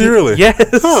original. Does he really? Yes.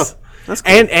 Huh. That's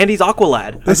cool. And he's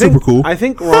Aqualad. That's super cool. I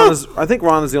think Ron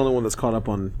is the only one that's caught up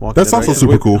on Walking That's Dead. also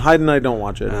super cool. Hyde and I don't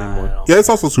watch it anymore. Yeah, it's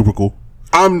also super cool.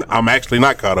 I'm actually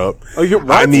not caught up. Oh, you're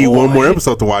right. I need one more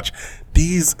episode to watch.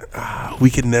 These we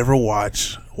can never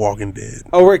watch Walking Dead.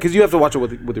 Oh, right, because you have to watch it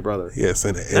with your brother. Yes,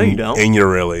 and you don't. And you're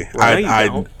really. No, you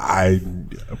don't. I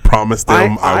promise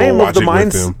them I will watch it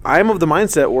with them. I am of the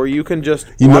mindset where you can just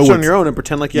You know watch on what's- your own and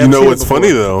pretend like you You haven't know seen what's it before.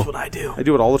 funny though? That's what I do. I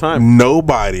do it all the time.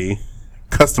 Nobody,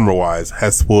 customer wise,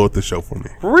 has spoiled the show for me.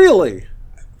 Really?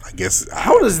 I guess.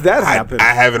 How does that happen?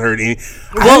 I haven't heard any. I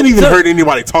Well, haven't even to- heard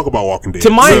anybody talk about Walking Dead.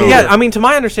 To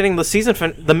my understanding,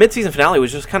 the mid-season finale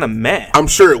was just kind of meh. I'm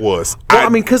sure it was. Well,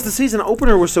 because the season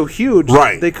opener was so huge,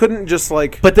 Right. They couldn't just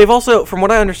like. But they've also, from what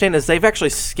I understand, is they've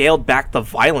actually scaled back the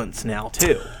violence now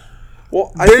too.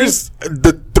 Well, there's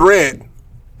the threat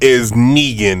is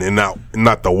Negan and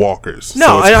not the Walkers. No,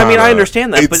 So it's I mean, I kinda-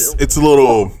 understand that, it's a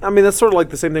little that's sort of like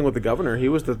the same thing with the governor. He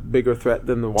was the bigger threat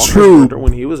than the Walker True.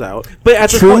 when he was out. But at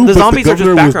this true. point, the but zombies are just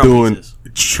governor was background doing pieces.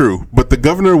 true, but the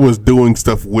governor was doing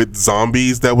stuff with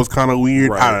zombies that was kind of weird.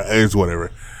 Right. I don't know, it's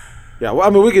whatever. Yeah,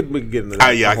 well, we could get into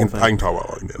that. Yeah, I the whole can thing. talk about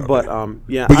Walking Dead. But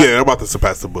yeah, they're about to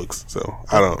surpass the books, so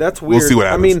I don't. That's weird. We'll see what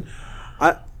happens.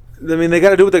 I mean, they got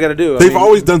to do what they got to do. They've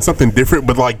always done something different,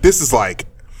 but like this is like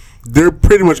they're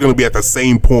pretty much going to be at the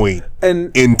same point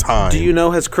in time. Do you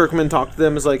know, has Kirkman talked to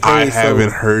them? Is like, hey, I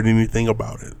haven't heard anything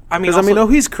about it.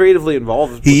 He's creatively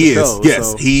involved. With He the is. show,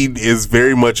 Yes, so. he is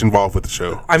very much involved with the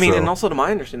show. And also to my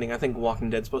understanding, I think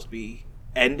Walking Dead's supposed to be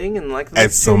ending in like the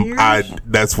next 2 years.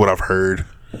 That's what I've heard.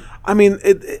 I mean,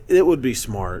 it would be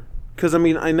smart because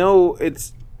I know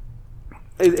it's.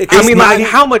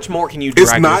 How much more can you drag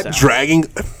It's not this out? dragging.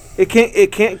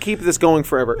 It can't keep this going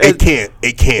forever. It can't.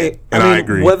 And I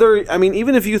agree.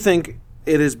 Even if you think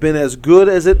it has been as good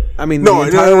as it, the No,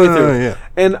 entire way no, through. yeah.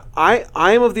 And I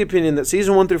am of the opinion that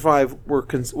season 1 through 5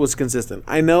 was consistent.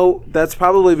 I know that's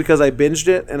probably because I binged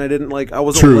it and I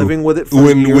wasn't living with it for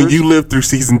when years. you live through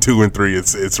season 2 and 3,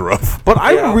 it's rough. But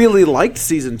I really liked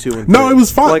season 2 and 3. No, it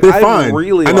was fine. They're fine.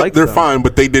 Really I know liked they're them. fine,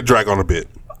 but they did drag on a bit.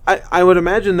 I would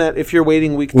imagine that if you're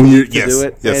waiting week to When week to yes, do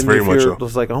it, yes, and very if much you're so.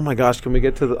 just like, oh my gosh, can we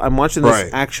get to the? I'm watching this Right.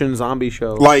 action zombie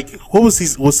show. Like, what was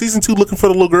season 2 looking for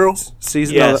the little girls?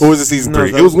 Season, Yes. Or was it season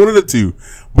 3? It was one of the two.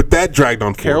 But that dragged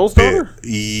on for Carol's a bit. daughter?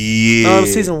 Yeah. No, it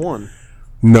was season 1.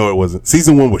 No, it wasn't.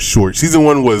 Season 1 was short. Season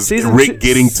 1 was Season Rick two-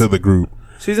 getting to the group.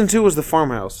 Season 2 was the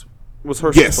farmhouse. Was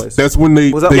Herschel's Yes, place. that's when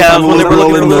they Was that- they Yeah, found that's when the they little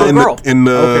were girl looking for the in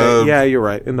little the okay, yeah, you're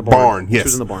right. In the barn. barn, She yes.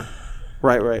 was in the barn.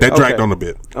 Right. that dragged okay. on a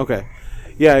bit. Okay.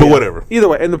 Yeah, but yeah. whatever. Either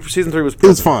way, and the season 3 was It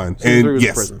prison. was fine, Season 3 and was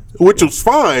yes, prison. which was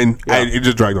fine. Yeah. It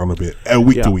just dragged on a bit,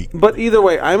 week to week. But either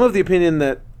way, I'm of the opinion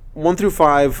that 1 through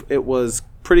 5 it was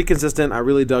pretty consistent. I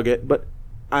really dug it, but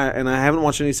I haven't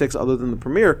watched any 6 other than the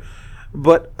premiere.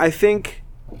 But I think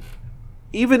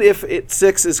even if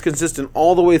 6 is consistent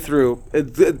all the way through,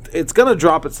 it's going to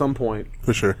drop at some point,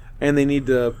 For sure. and they need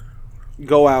to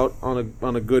go out on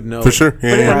a good note. For sure.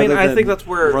 Yeah, yeah. I mean, rather I than think that's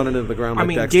where running into the ground. I like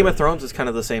mean, Dexter. Game of Thrones is kind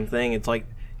of the same thing. It's like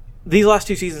these last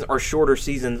 2 seasons are shorter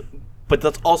seasons, but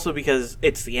that's also because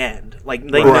it's the end. Like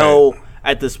they Right. know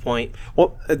at this point.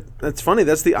 Well, it's funny.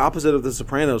 That's the opposite of The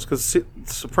Sopranos, because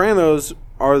Sopranos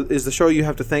is the show you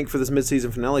have to thank for this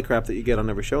mid-season finale crap that you get on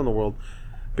every show in the world,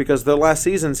 because their last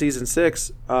season, season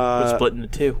 6, Was split into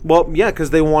 2. Well, yeah,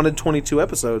 because they wanted 22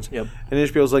 episodes. Yep. And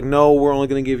HBO's like, no, we're only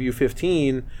going to give you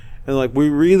 15. And like, we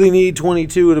really need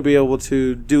 22 to be able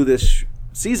to do this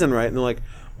season right. And they're like,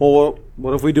 well,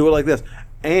 what if we do it like this?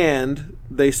 And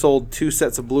they sold 2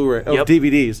 sets of Blu-ray, Yep.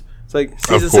 DVDs. It's like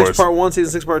season 6 course. part 1,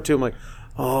 season 6 part 2. I'm like,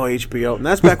 oh, HBO. And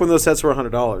that's back when those sets were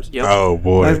 $100. Yep. Oh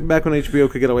boy, That's back when HBO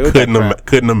could get away with that crap.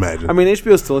 couldn't imagine. I mean,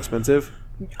 HBO's still expensive.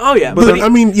 Oh yeah, but but I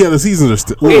mean, yeah, the seasons are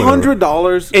still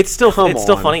 $800. it's still Come it's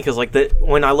still on. funny because like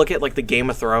when I look at like the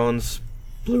Game of Thrones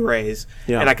Blu-rays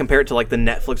Yeah. and I compare it to like the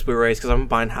Netflix Blu-rays because I'm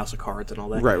buying House of Cards and all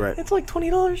that. Right. It's like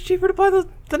 $20 cheaper to buy the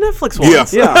Netflix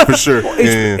ones. Yeah, Yeah. for sure.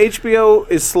 Yeah. HBO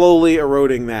is slowly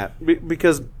eroding that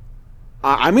because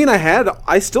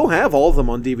I still have all of them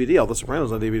on DVD, all the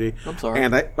Sopranos on DVD. I'm sorry.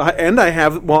 And I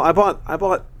have I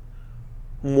bought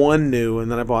 1 new,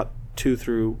 and then I bought 2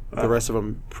 through the rest of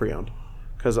them pre-owned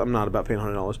because I'm not about paying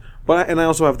 $100. But I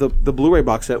also have the Blu-ray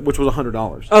box set, which was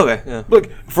 $100. Okay. Yeah.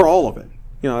 Look, for all of it.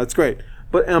 It's great.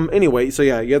 But anyway, so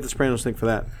yeah, you have the Sopranos thing for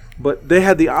that. But they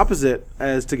had the opposite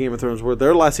as to Game of Thrones, where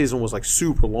their last season was like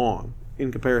super long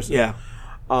in comparison. Yeah.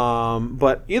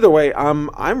 But either way,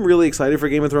 I'm really excited for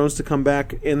Game of Thrones to come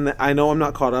back. I know I'm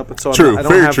not caught up, so True, I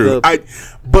don't very have true.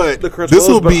 But the Chris this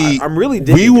will Willis, but be. I'm really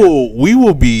digging we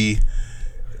will be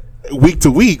week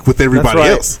to week with everybody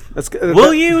else.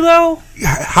 Will you though?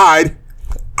 Hide.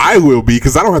 I will be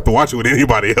because I don't have to watch it with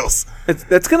anybody else.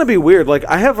 That's going to be weird. Like,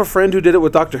 I have a friend who did it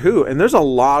with Doctor Who, and there's a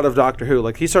lot of Doctor Who.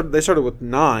 Like, they started with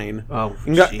 9, Oh,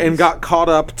 and got caught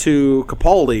up to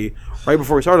Capaldi right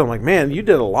before we started. I'm like, man, you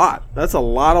did a lot. That's a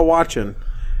lot of watching.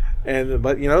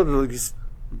 But just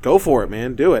go for it,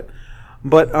 man. Do it.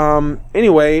 But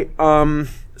anyway,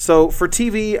 so for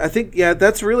TV, I think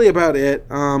that's really about it.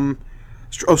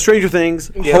 Stranger Things,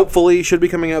 hopefully, should be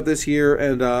coming out this year,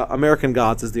 and American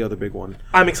Gods is the other big one.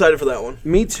 I'm excited for that one.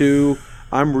 Me too.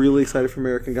 I'm really excited for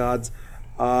American Gods.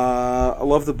 I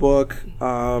love the book.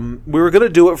 We were going to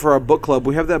do it for our book club.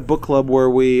 We have that book club where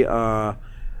we,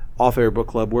 off-air book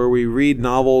club, where we read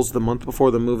novels the month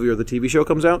before the movie or the TV show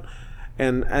comes out.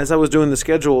 And as I was doing the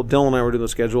schedule, Dylan and I were doing the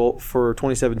schedule for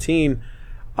 2017,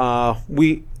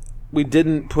 we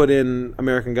didn't put in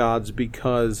American Gods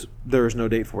because there is no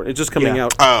date for it. It's just coming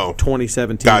out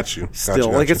 2017. Got you.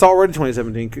 Still. It's already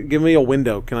 2017. Give me a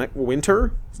window. Can I?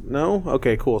 Winter? No?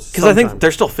 Okay, cool. Because I think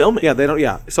they're still filming. Yeah, they don't.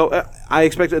 Yeah. So I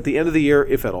expect at the end of the year,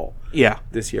 if at all. Yeah.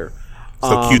 This year. So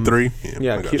Q3?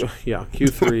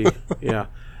 Q3. Yeah.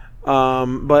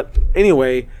 But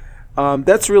anyway,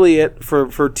 that's really it for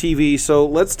TV. So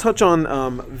let's touch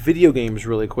on video games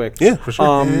really quick. Yeah, for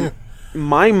sure.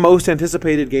 My most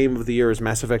anticipated game of the year is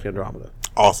Mass Effect Andromeda.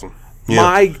 Awesome. Yeah.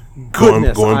 My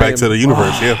goodness. Going back to the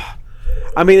universe, yeah.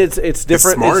 I mean, it's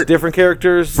different. smart. It's different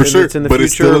characters. For and sure, it's in the but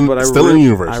future. it's still but in the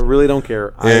universe. I really don't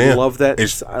care. I love that.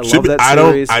 I love that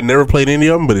series. I never played any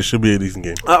of them, but it should be a decent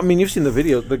game. I mean, you've seen the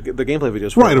video, the gameplay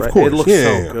videos, for Right, it, of course. It looks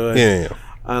so good. Yeah.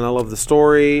 And I love the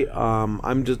story. I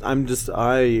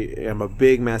am a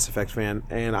big Mass Effect fan,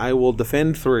 and I will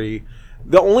defend 3.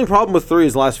 The only problem with 3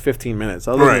 is the last 15 minutes.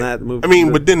 Other than that, I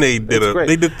mean, but then they did great.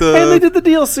 the and they did the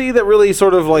DLC that really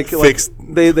sort of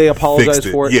they apologized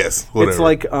for it. Yes, whatever. It's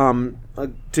like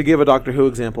to give a Doctor Who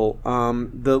example,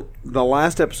 the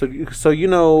last episode. So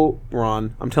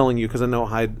Ron, I'm telling you because I know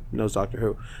Hyde knows Doctor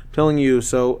Who. I'm telling you.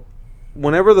 So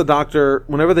whenever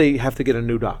they have to get a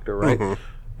new doctor, right? Mm-hmm.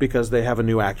 Because they have a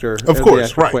new actor. Of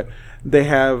course, right. They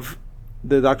have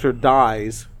the doctor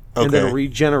dies. And then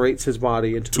regenerates his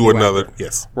body into another. Actor.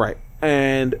 Yes, right.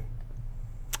 And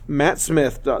Matt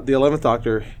Smith, the 11th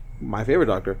Doctor, my favorite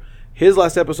Doctor, his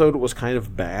last episode was kind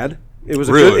of bad. It was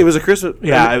a Christmas.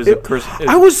 Yeah, it was a Christmas.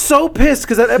 I was so pissed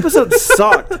because that episode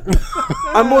sucked.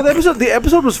 The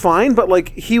episode was fine, but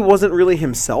he wasn't really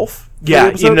himself.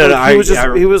 Yeah,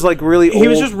 he was like really. He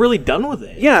was just really done with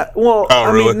it. Yeah, well,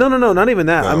 really? No, not even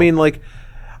that. No. I mean,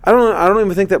 I don't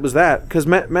even think that was that, because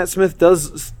Matt Smith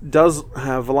does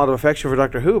have a lot of affection for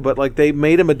Doctor Who, but like they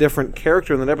made him a different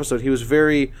character in that episode. He was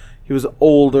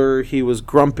older. He was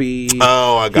grumpy.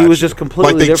 Oh, I got He was you. just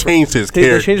completely Like they different. changed his They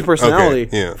character. changed his personality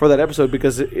Okay, yeah. for that episode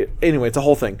because anyway, it's a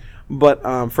whole thing. But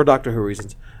for Doctor Who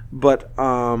reasons, but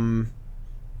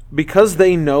because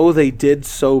they know they did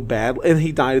so bad, and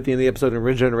he died at the end of the episode and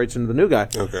regenerates into the new guy.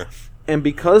 Okay. And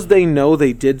because they know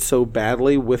they did so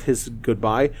badly with his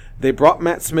goodbye, they brought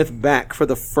Matt Smith back for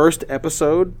the first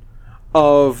episode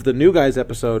of the New Guys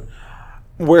episode,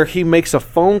 where he makes a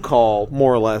phone call,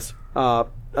 more or less, a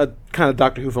kind of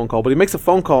Doctor Who phone call, but he makes a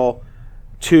phone call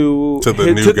to the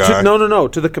new guy?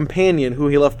 to the companion who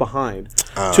he left behind,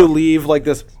 to leave like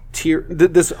this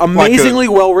this amazingly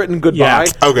well written goodbye.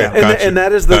 Yeah. Okay, gotcha. and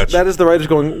that is Gotcha. that is the writers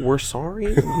going, "We're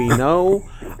sorry, we know,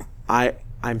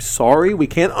 I'm sorry, we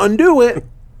can't undo it."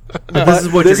 But this is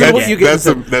what you're gonna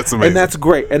get. That's amazing. and that's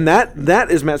great. And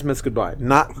that is Matt Smith's goodbye,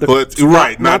 not the Well, it's-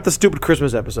 right, not not- the stupid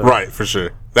Christmas episode. Right, for sure.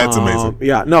 That's amazing.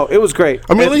 Yeah, no, it was great.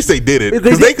 I mean, at least they did it. They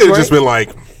Because did, they could have right? just been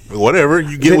like, whatever,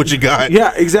 you get what you got.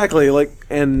 Yeah, exactly. Like,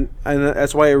 and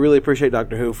that's why I really appreciate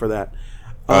Doctor Who for that.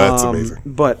 That's amazing.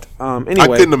 But I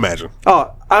anyway, couldn't imagine.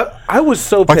 I was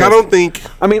so Like, pissed. I don't think...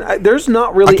 I mean, there's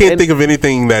not really. I can't think of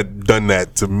anything that done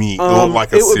that to me.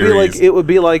 Like a it would series. it would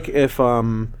be like if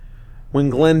when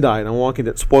Glenn died on Walking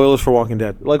Dead. Spoilers for Walking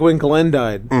Dead. Like when Glenn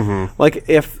died. Mm-hmm. Like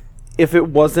if it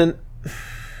wasn't.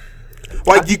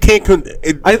 Like, you can't...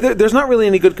 There's not really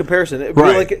any good comparison. It'd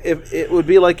Right. be like if it would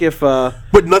be like if.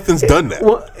 but nothing's done that.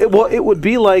 Well, it would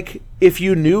be like if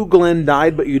you knew Glenn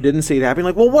died, but you didn't see it happening.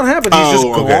 Like, well, what happened? He's just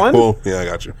gone. Well, yeah, I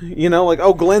got you. You know, like,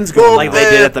 oh, Glenn's gone. Well, Like they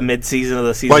did at the mid-season of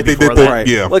the season Like they before did the- that. right?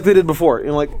 yeah. Like they did before. You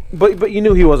know, like, but you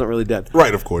knew he wasn't really dead.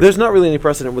 Right, of course. There's not really any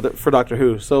precedent with it for Doctor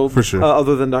Who. So For sure.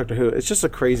 other than Doctor Who, it's just a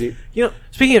crazy. You know,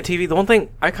 speaking of TV, the one thing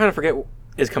I kind of forget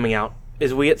is coming out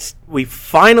is we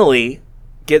finally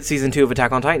get season 2 of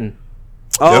Attack on Titan.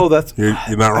 Oh, Yep. that's.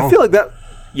 You're not wrong. I feel like that.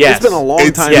 Yes. It's been a long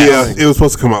It's, time. yeah, it was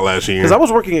supposed to come out last year. Because I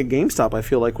was working at GameStop. I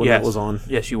feel like when Yes. that was on.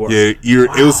 Yes, you were. Yeah,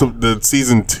 it was the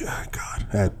season 2.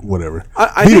 God, whatever.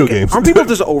 I Video think, games. Aren't people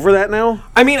just over that now?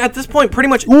 I mean, at this point, pretty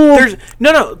much, Well- there's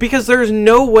because there's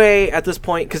no way at this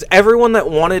point, because everyone that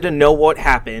wanted to know what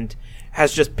happened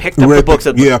has just picked up the books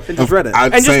and yeah, And just read it.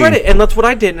 just read it, and that's what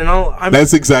I did. And I'm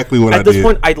That's exactly what I at this did.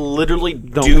 point, I literally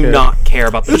do care. not care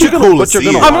about the It'd show. be cool to but you're see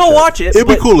gonna it. I'm gonna watch it. It'd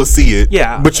be but cool to see it.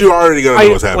 Yeah. But you're already gonna know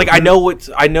what's happening.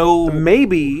 I know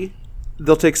Maybe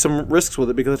they'll take some risks with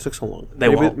it because it took so long. They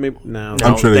maybe, won't. Maybe, no.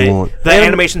 I'm sure they won't. The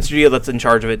animation studio that's in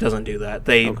charge of it doesn't do that.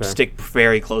 They stick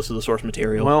very close to the source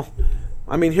material. Well,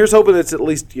 I mean, here's hoping it's at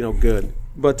least good.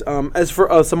 But as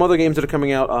for some other games that are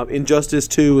coming out, Injustice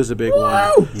 2 is a big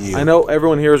one. Yeah. I know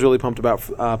everyone here is really pumped out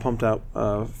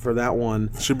for that one.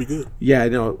 Should be good. Yeah, I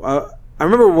know. I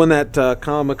remember when that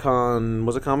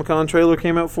Comic-Con trailer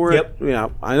came out for it. Yep. Yeah,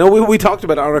 I know we talked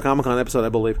about it on our Comic-Con episode, I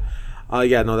believe.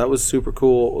 Yeah, no, that was super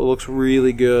cool. It looks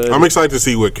really good. I'm excited to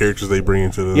see what characters they bring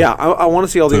into the. Yeah, I want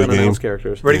to see all the the unannounced game.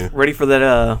 characters. ready for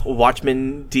that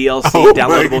Watchmen DLC Oh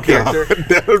downloadable my character? God,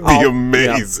 that would be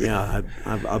amazing. Yeah,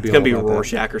 I'll be. It's gonna be all about that.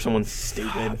 Rorschach or someone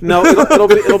stupid. No,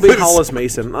 it'll be Hollis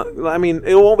Mason. I mean,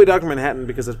 it won't be Dr. Manhattan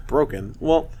because it's broken.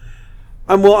 Well,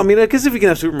 I mean, I guess if you can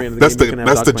have Superman in the That's game, you can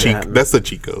have Dr. cheat. Manhattan. That's the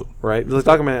cheat code. Right? Like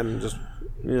Dr. Manhattan just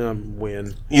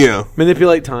win. Yeah.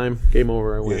 Manipulate time. Game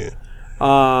over. I win. Yeah.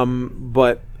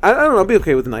 But I don't know. I'll be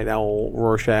okay with Night Owl,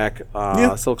 Rorschach,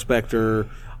 Silk Spectre,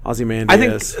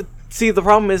 Ozymandias. I think. See, the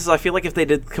problem is, I feel like if they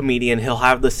did comedian, he'll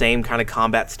have the same kind of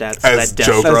combat stats As that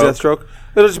Joker. As Deathstroke. Deathstroke.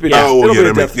 It'll just be Oh, it'll yeah, be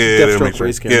a that makes Deathstroke sense.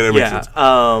 race game. Yeah, that makes Yeah.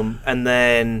 sense. And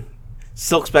then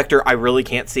Silk Spectre, I really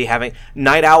can't see having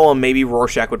Night Owl and maybe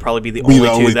Rorschach would probably be the only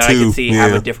two that I could see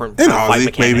have a different And fight Ozzy,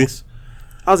 mechanics.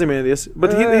 Ozymandias,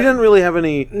 but he didn't really have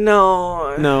any.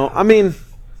 No, No, I mean,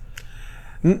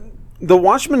 the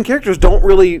Watchmen characters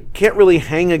can't really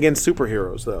hang against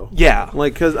superheroes though. Yeah,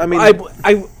 Like, because I mean,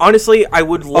 I honestly I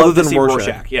would other love to than see Rorschach.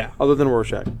 Rorschach. Yeah, Other than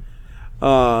Rorschach,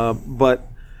 but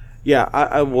yeah,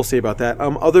 I will see about that.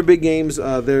 Other big games.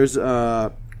 There's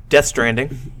Death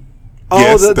Stranding.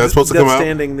 Yes, that's supposed to come out?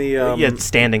 Standing the Yeah,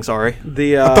 Standing. Sorry.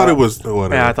 the I thought it was.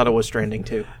 Whatever. Yeah, I thought it was Stranding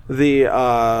too. the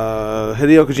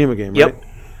Hideo Kojima game. Yep. Right?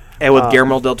 And with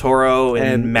Guillermo del Toro and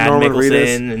and Matt Norman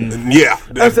Mickelson Reedus. and Yeah,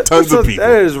 tons of a- people.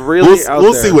 that is really We'll, out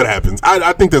we'll there. see what happens.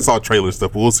 I think that's all trailer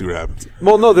stuff, but we'll see what happens.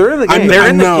 Well, no, they're in the game. They're I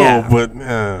in the- know, yeah. but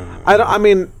I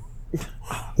mean,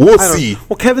 we'll I don't- see.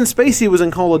 Well, Kevin Spacey was in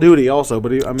Call of Duty also,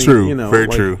 but I mean, True, you know, very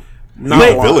like, true. Not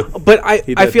He's a a lot. villain. But I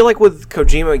did. feel like with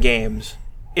Kojima games,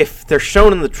 if they're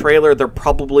shown in the trailer, they're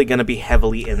probably going to be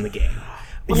heavily in the game.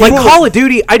 Like Well- Call of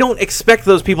Duty, I don't expect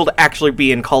those people to actually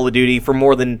be in Call of Duty for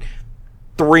more than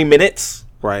 3 minutes.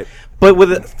 Right. But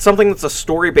with something that's a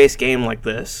story-based game like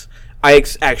this, I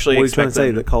actually What are you trying expect to say?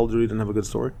 them- That Call of Duty didn't have a good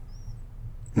story?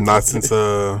 Not since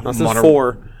Not since Modern-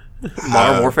 4.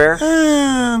 Modern Warfare.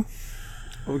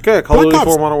 Okay, Call of Duty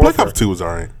 4 Modern Black Warfare. Ops 2 was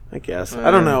alright. I guess. I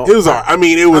don't know. It was alright. I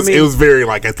mean, it was mean- very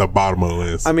like at the bottom of the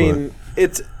list. I mean,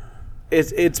 it's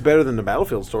better than the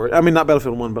Battlefield story. I mean, not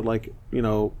Battlefield 1, but like,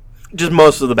 Just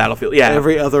most of the Battlefield. Yeah.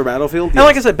 every other Battlefield. And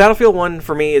like I said, Battlefield 1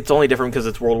 for me, it's only different because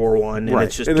it's World War 1 and Right.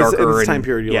 it's just And darker. and and time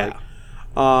period you yeah. like.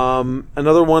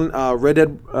 Another one, Red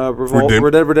Dead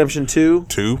Redemption 2.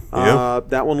 2, yeah.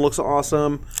 That one looks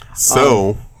awesome.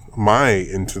 So, my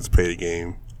anticipated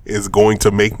game is going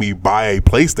to make me buy a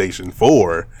PlayStation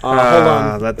 4. Hold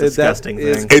on. that disgusting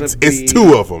is thing. gonna It's be-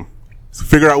 2 of them. So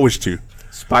figure out which 2.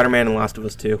 Spider-Man and Last of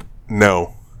Us 2.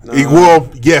 No. Well,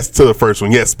 yes to the first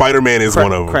one. Yes, Spider-Man is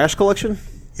one of them. Crash Collection?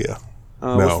 Yeah.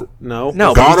 No. No.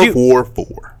 God because of War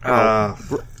 4.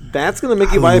 That's going to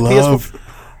make you buy a PS4.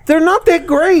 They're not that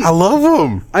great. I love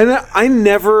them. I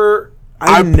never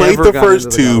I played never the got first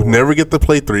into the God 2. of War. Never get to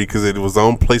play 3 because it was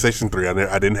on PlayStation 3. I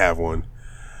didn't have one.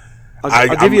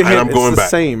 I'll give you a hint. I'm It's going the back.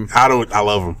 same. I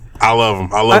love them. I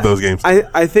love those games.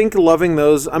 I think loving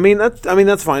those. I mean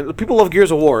that's fine. People love Gears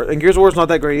of War, and Gears of War is not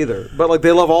that great either. But like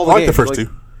they love all the I like games. the first 2.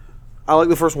 I like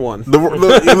the first one. That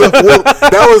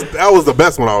was the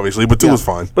best one, obviously, but 2 was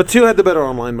fine. But 2 had the better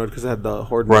online mode because it had the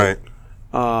horde Right.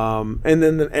 mode. And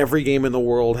then every game in the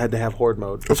world had to have horde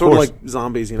mode. It's Of sort of course. like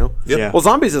zombies, Yep. Yeah. Well,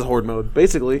 zombies is horde mode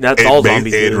basically. That's It all ba-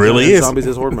 zombies it do. really Yeah, is. Zombies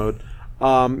is horde mode.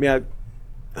 Yeah.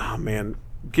 Oh man,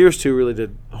 Gears 2 really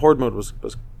did. Horde mode was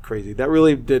crazy. That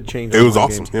really did change. It was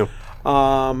online awesome. games.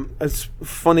 Yeah. It's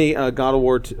funny. God of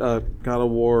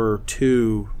War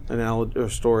 2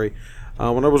 story.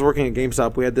 When I was working at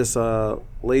GameStop, we had this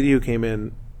lady who came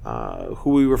in, who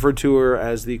we referred to her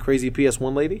as the crazy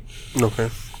PS1 lady. Okay.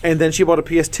 And then she bought a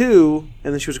PS2,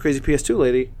 and then she was a crazy PS2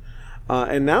 lady.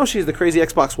 And now she's the crazy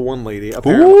Xbox One lady,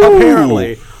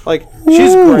 apparently. Like,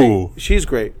 she's great. Ooh. She's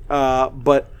great.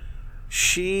 But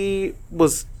she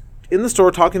was in the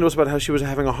store talking to us about how she was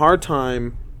having a hard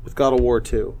time with God of War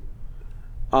 2.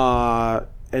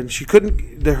 And she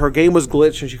couldn't, her game was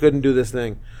glitched, and she couldn't do this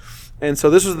thing. And so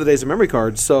this was the days of memory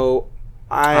cards. So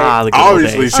the good old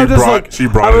Obviously, days. she I was just brought like, she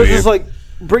brought I was it just in. like,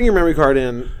 bring your memory card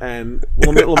in, and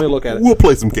let me look at it. We'll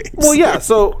play some games. Well, yeah.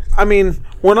 So, I mean,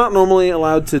 we're not normally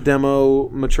allowed to demo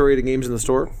mature rated games in the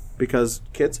store because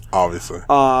kids. Obviously.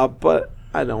 But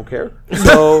I don't care.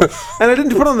 So, and I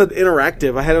didn't put on the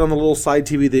interactive. I had it on the little side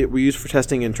TV that we use for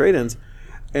testing and trade-ins.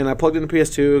 And I plugged in the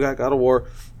PS2, got God of War,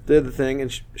 did the thing,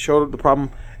 and showed her the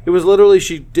problem. It was literally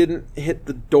she didn't hit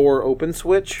the door open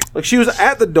switch. Like, she was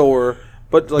at the door,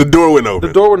 but like the door went open.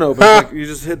 the door went open. Like, you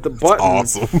just hit the button.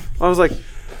 awesome. I was like,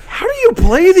 how do you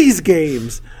play these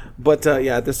games? But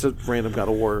yeah, this is random God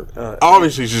of War.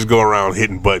 Obviously, she's going around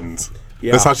hitting buttons.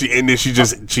 Yeah. That's how she ended. She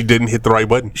didn't hit the right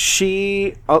button.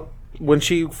 She when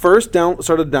she first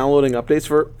started downloading updates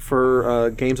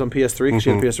for games on PS3, 'cause she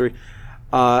had PS3.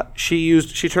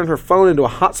 She turned her phone into a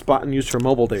hotspot and used her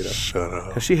mobile data. Shut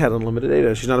up. 'Cause she had unlimited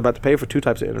data. She's not about to pay for 2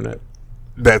 types of internet.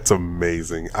 That's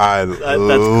amazing. I that's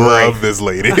love great. this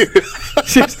lady.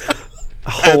 She's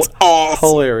That's awesome.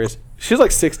 hilarious. She's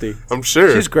like 60. I'm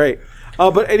sure. She's great.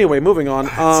 But anyway, moving on.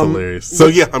 That's hilarious. So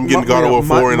yeah, I'm getting God of War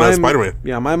 4 and Spider-Man.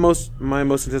 Yeah, my most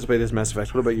anticipated is Mass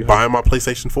Effect. What about you? Buying my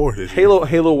PlayStation 4 this year.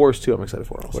 Halo Wars 2. I'm excited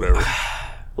for. Also. Whatever.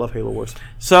 Love Halo Wars.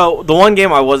 So the one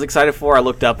game I was excited for, I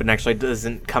looked up and actually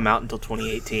doesn't come out until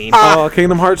 2018. Oh,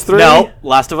 Kingdom Hearts 3. No,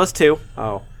 Last of Us 2.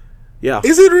 Oh, yeah.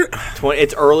 Is it?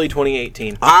 It's early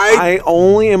 2018. I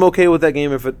only am okay with that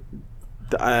game if it.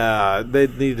 They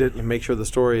need to make sure the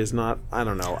story is not. I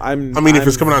don't know. I mean, if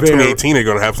it's coming out in 2018, they're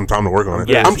going to have some time to work on it.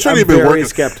 Yes. I'm sure I'm they've been very working.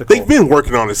 skeptical. They've been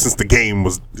working on it since the game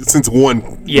was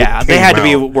one. Yeah, they came had to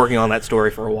be out. working on that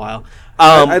story for a while.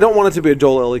 I don't want it to be a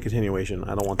Joel Ellie continuation.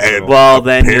 I don't want that. At And all. Well,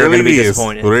 then you're apparently going to be it is.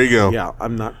 disappointed. Well, there you go. Yeah,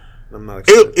 I'm not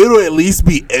excited. It'll at least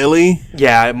be Ellie.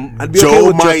 Yeah, I'd be okay Joel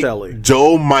with just might Ellie.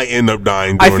 Joel might end up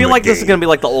dying. I during feel the like this is game. going to be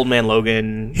like the Old Man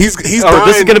Logan. He's or dying.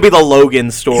 this is going to be the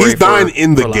Logan story. He's dying for-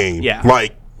 in the for life. game. Yeah,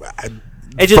 Like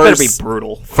it just better be first-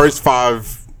 brutal. First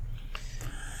 5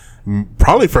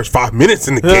 minutes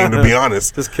in the game, to be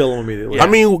honest. Just kill him immediately. I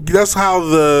mean, that's how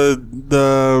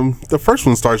the first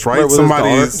one starts, right? Right, with his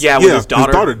Somebody's Yeah, with his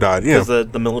daughter. died. Yeah, because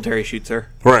the military shoots her.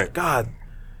 right. God,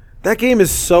 that game is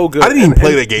so good. I didn't even And-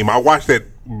 play and- that game. I watched that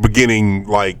beginning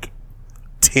like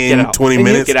 10, Get out. 20 And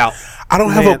you minutes. get out. I don't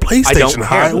have Man, a PlayStation I don't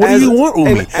High. care. What do As- you want with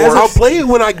and me? as I'll a- play it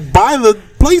when I buy the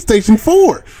PlayStation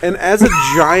 4. And as a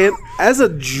giant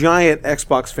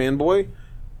Xbox fanboy,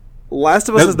 Last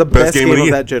of Us That's is the best best game game of the of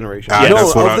year. that generation. Ah, No,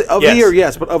 that's what of the Yes. year,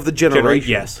 yes, but of the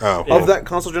generation. Yes. Oh. Of that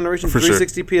console generation, For sure.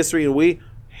 360, PS3, and Wii,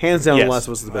 Hands down, Yes. The Last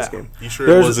of Us is the best game. You sure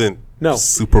There's- it wasn't No.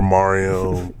 Super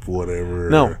Mario, whatever?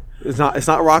 No, it's not. It's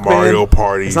not Rock Mario Band.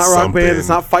 Party, It's not Rock something. Band. It's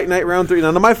not Fight Night Round 3.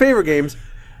 None of my favorite games.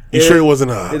 You sure it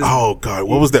wasn't it is- oh god,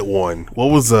 what was that one? What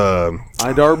was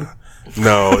iDarb.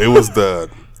 no, it was the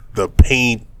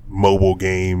Paint mobile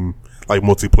game, like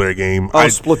multiplayer game. Oh,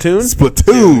 Splatoon?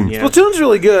 Splatoon. Yeah. Splatoon's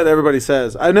really good. Everybody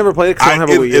says. I've never played it because I don't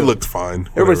have a Wii U. It looked fine.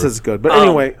 Everybody Whatever. says it's good, but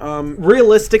anyway,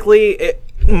 Realistically,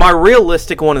 my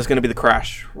realistic one is going to be the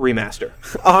Crash remaster.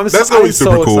 That's gonna be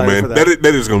super cool, man. That.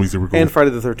 That is gonna be super cool. And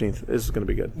Friday the 13th is going to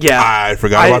be good. Yeah, I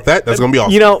forgot about that. That's gonna be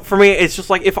awesome. You know, for me, it's just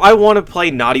like if I want to play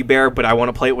Naughty Bear, but I want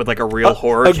to play it with like a real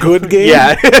horror, a good game?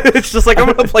 Yeah, it's just like I'm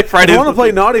going to play Friday. I want to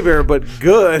play Naughty Bear, but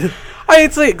good.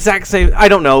 It's the exact same. I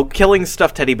don't know. Killing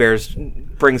stuffed teddy bears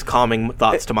brings calming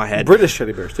thoughts to my head. British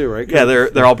teddy bears too, right? Yeah,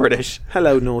 they're all British.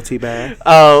 Hello, Naughty Bear.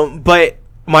 But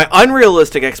my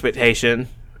unrealistic expectation,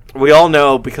 we all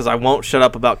know because I won't shut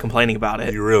up about complaining about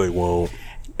it, You really won't.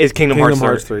 is Kingdom Kingdom Hearts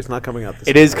Hearts 3. 3. It's not coming out this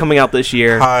It is coming out this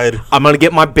year. Hide. I'm gonna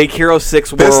get my Big Hero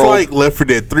 6 That's world. like Left 4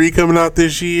 Dead 3 coming out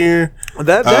this year.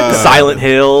 That Silent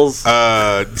Hills.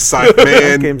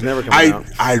 Man, game's never coming out.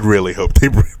 I really hope they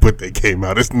put that game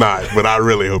out. It's not, but I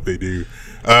really hope they do.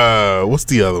 What's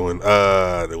the other one?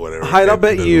 Whatever. Hyde, I'll It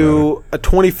bet doesn't you a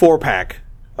 24 pack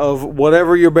of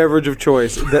whatever your beverage of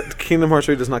choice that Kingdom Hearts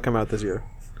 3 does not come out this year. matter.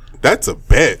 That's a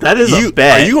bet. That is a You-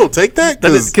 bet. Are you gonna take that?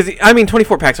 Because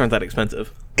 24 packs aren't that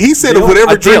expensive. He said Deal? of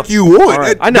whatever A deal. drink you want. All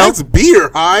right. I know. That's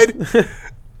beer, Hyde.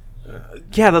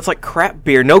 Yeah, that's like crap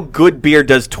beer. No good beer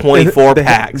does 24 They ha-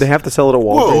 packs. They have to sell it at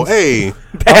Walgreens. Whoa, hey.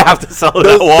 They have to sell it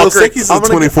at Dos Walgreens. Equis is I'm a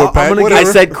gonna- 24 I'm pack. gonna get- I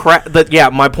whatever. said crap. Yeah,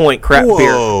 my point. Crap beer.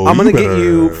 Whoa, I'm gonna get better-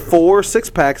 you 4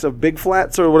 6-packs of Big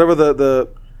Flats or whatever the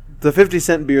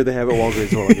 50-cent beer they have at Walgreens.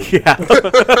 is what I'll give you.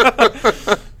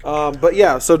 Yeah. But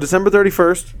yeah, so December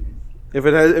 31st. If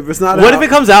it's not What out, if it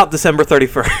comes out December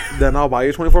 31st? then I'll buy you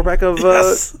a 24 pack of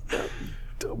Yes.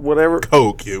 whatever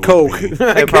Coke. It would Coke. be.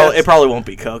 It probably won't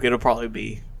be Coke. It'll probably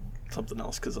be something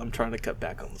else because I'm trying to cut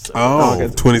back on the soda. Oh, Okay.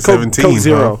 2017. Coke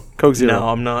Zero. huh? Coke Zero. No,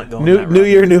 I'm not going. New that New route.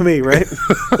 Year, new me, right?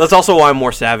 That's also why I'm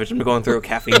more savage. I'm going through a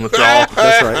caffeine withdrawal.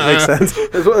 That's right. Makes sense.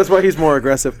 That's why he's more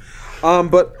aggressive.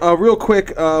 But real quick,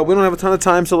 we don't have a ton of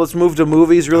time, so let's move to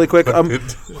movies really quick.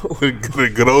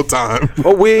 Good old time.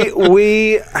 But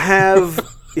we have.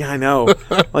 Yeah, I know.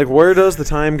 Like, where does the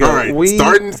time go? All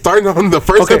right, starting on the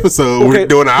first Okay, episode, okay. we're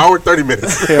doing an hour 30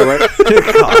 minutes. Yeah, right.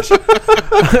 Gosh,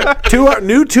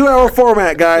 new 2-hour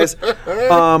format, guys.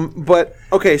 But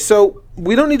okay, so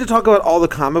we don't need to talk about all the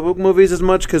comic book movies as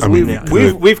much because mean,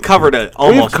 We've covered it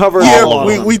almost. covered Yeah, all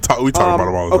of them. we talk about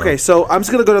them all the time. Okay, so I'm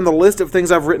just gonna go down the list of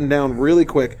things I've written down really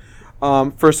quick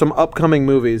for some upcoming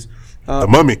movies. The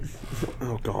Mummy,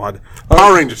 Oh God,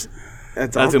 Power Rangers.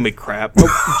 That's That's gonna be crap.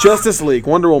 Justice League,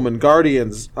 Wonder Woman,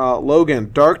 Guardians,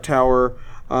 Logan, Dark Tower,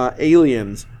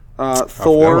 Aliens,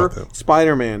 Thor, about that.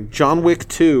 Spider-Man, John Wick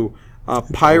 2,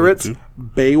 Pirates, 2.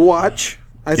 Baywatch.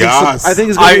 Yes. I think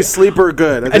it's gonna be sleeper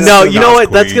good. I think No, it's you gonna know be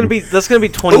what? That's Queen. gonna be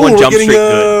Ooh, 21 we're Jump getting Street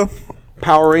good.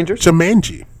 Power Rangers.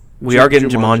 Jumanji. We are getting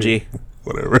Jumanji. Jumanji.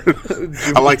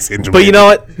 Whatever. I like saying Jumanji. But you know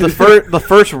what? The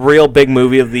first real big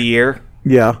movie of the year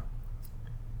Yeah,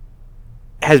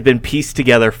 has been pieced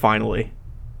together finally,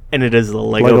 and it is the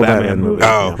Lego Batman movie.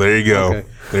 Oh, there you go. Okay.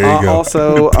 There you go.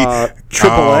 Also,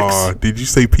 Triple X. Did you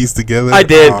say piece together? I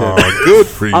did. Oh, good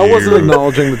for you. I wasn't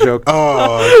acknowledging the joke.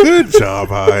 Oh, good job,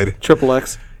 Hyde. Triple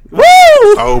X. Woo!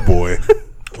 Oh boy.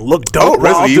 Look Oh, dope.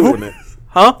 Resident while Evil? doing it.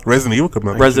 Huh? Resident Evil coming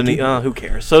out. Resident Evil. Who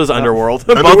cares? So does Underworld.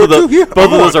 Underworld both of too? Yeah.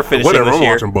 both of those are finishing Whatever, this I'm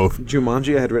year. watching both.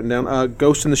 Jumanji, I had written down.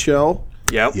 Ghost in the Shell.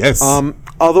 Yep. Yes.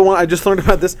 Other one, I just learned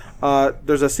about this.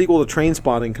 There's a sequel to Train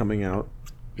Spotting coming out.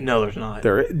 No, there's not.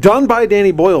 There, done by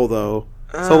Danny Boyle though.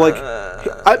 So like,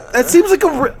 that seems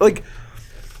like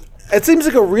it seems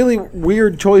like a really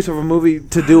weird choice of a movie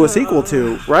to do a sequel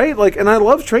to, right? Like, and I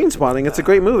love Train Spotting. It's a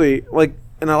great movie. Like,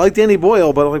 and I like Danny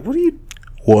Boyle, but I'm like, what do you?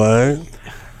 what?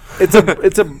 It's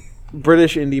a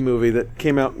British indie movie that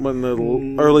came out in the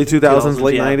early 2000s,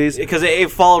 late 90s. Because it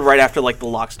followed right after like the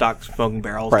Lock, Stock, Smoking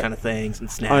Barrels Right. kind of things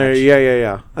and Snatch.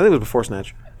 Yeah. I think it was before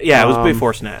Snatch. Yeah, it was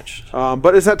before Snatch.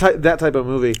 But it's that type of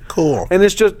movie. Cool. And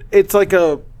it's like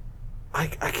a. I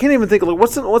can't even think of like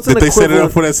what's an Did they set it up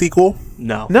equivalent- for that sequel?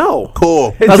 No. No.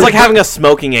 Cool. That's like having a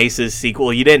Smoking Aces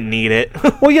sequel. You didn't need it.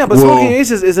 Well, yeah, but Well- Smoking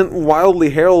Aces isn't wildly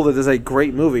heralded as a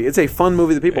great movie. It's a fun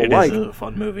movie that people It like. is a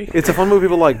fun movie. It's a fun movie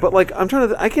people like. But like, I'm trying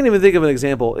to. I can't even think of an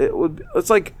example. It's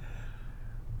like.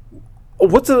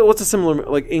 What's a similar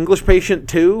like English Patient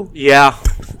 2? Yeah.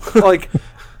 Like,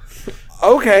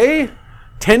 okay,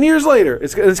 10 years later,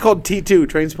 it's called T2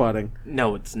 Train Spotting.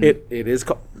 No, it's It is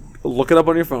called. Look it up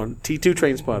on your phone. T2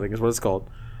 Train Spotting is what it's called.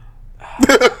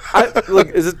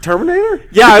 Is it Terminator?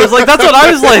 Yeah, I was like, that's what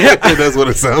I was like. That's what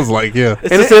it sounds like. Yeah.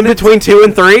 It's just in between 2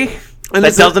 and 3 And that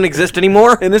it's doesn't exist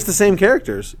anymore. And it's the same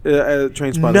characters.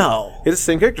 Trainspotting. No. It's the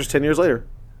same characters 10 years later,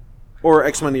 or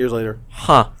X Men years later.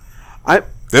 Huh.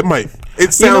 That might. It You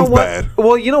know sounds what? bad.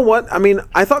 Well, you know what? I mean,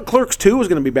 I thought Clerks 2 was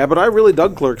going to be bad, but I really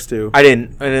dug Clerks 2. I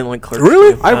didn't like Clerks.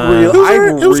 Really? 2. I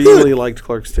it was really good. liked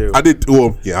Clerks 2. I did.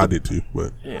 Well, yeah, I did too.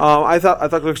 But I thought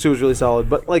Clerks 2 was really solid,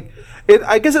 but like,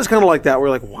 I guess it's kind of like that. We're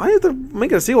like, why are they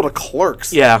making a sequel to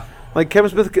Clerks? Yeah. Like Kevin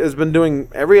Smith has been doing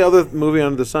every other movie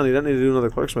under the sun. He doesn't need to do another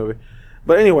Clerks movie.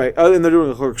 But anyway, and they're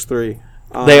doing a Clerks 3.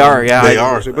 They are, yeah. They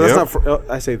are. But that's not. For,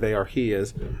 I say they are. He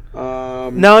is.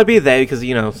 No, it'd be they because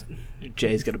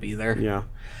Jay's gonna be there. Yeah.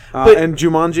 But- and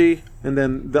Jumanji, and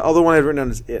then the other one I've written down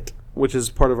is It, which is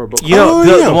part of our book.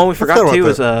 The one we I forgot forgot too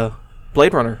about is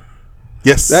Blade Runner,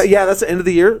 yes, that's the end of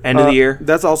the year. End of the year.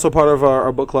 That's also part of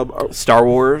our book club. Star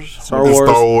Wars. Star The Wars.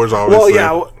 Star Wars, Well, obviously.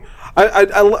 yeah.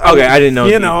 Okay, I didn't know.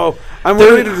 You know, I'm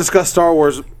ready to discuss Star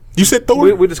Wars. You said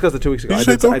Thor. We discussed it 2 weeks ago. You I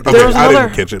said did, Thor? I did. Okay. There was I another.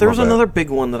 didn't catch it, There my was bad. another big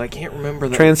one that I can't remember.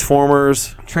 That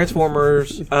Transformers.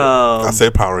 Transformers. I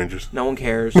said Power Rangers. No one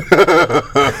cares.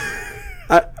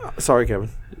 Sorry, Kevin.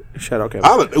 Shout out,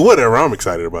 Kevin. Whatever. I'm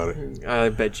excited about it. I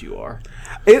bet you are.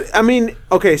 I mean,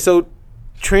 okay, so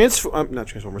not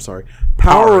Transformers. Sorry,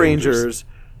 Power Rangers.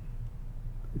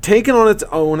 Taken on its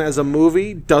own as a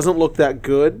movie doesn't look that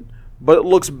good, but it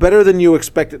looks better than you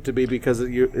expect it to be because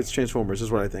it's Transformers.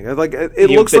 Is what I think. It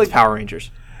looks like Power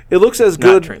Rangers. It looks as Not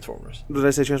good. Transformers. Did I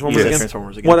say Transformers You said again?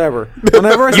 Transformers again. Whatever.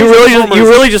 Whenever I say You Transformers,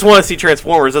 really just want to see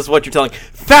Transformers. That's what you're telling.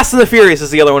 Fast and the Furious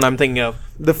is the other one I'm thinking of.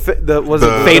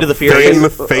 Fate of the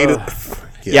Furious.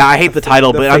 Yeah, I hate the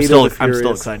title, but I'm still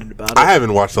excited about it. I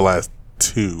haven't watched the last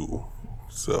 2,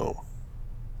 so.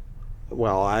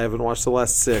 Well, I haven't watched the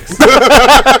last 6.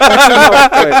 Actually,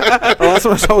 no, wait. The last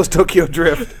one I saw was Tokyo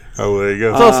Drift. Oh, there you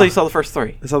go. So you saw the first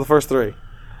 3. I saw the first 3.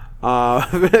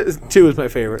 2 is my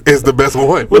favorite. It's the best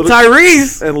one. With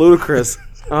Tyrese And Ludacris.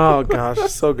 Oh gosh,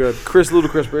 so good.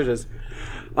 Ludacris Bridges.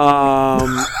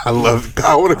 I love.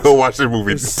 I want to go watch that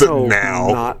movie So now.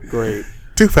 not great.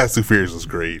 Too Fast, Too Furious was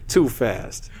great. Too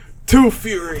fast. Too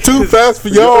Furious. Too fast for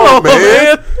y'all,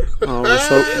 man.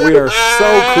 Oh, we are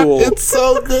so cool. It's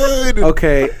so good.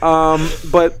 Okay,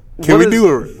 but Can we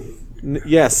do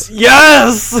yes.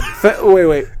 Yes.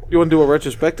 Wait. You want to do a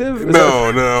retrospective?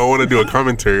 No. I want to do a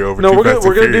commentary over. No, Too we're Fast,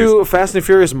 gonna Too Furious. do Fast and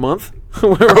Furious month.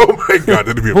 Oh my god,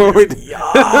 that'd be Where we- amazing.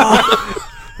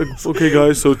 Okay,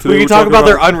 guys. So today We we're can talk talking about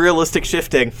their unrealistic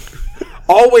shifting.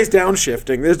 always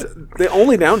downshifting. They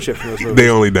only downshift in those movies. They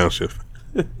only downshift.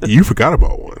 You forgot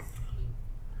about one.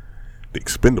 The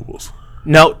Expendables.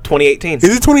 No, 2018. Is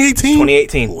it 2018?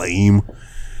 2018. Lame.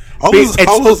 All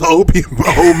those old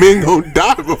men gonna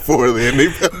die before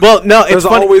then. Well, no, it's There's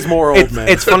funny. always more old men.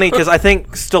 It's funny because I think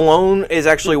Stallone is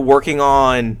actually working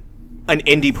on an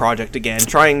indie project again,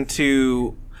 trying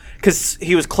to, because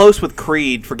he was close with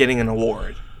Creed for getting an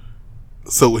award.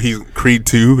 So he's Creed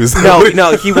 2? Is that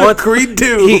No, he wants Creed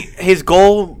 2. His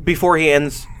goal before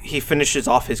he finishes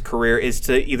off his career is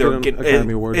to either Get an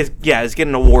Academy Award. is get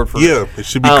an award for Yeah, it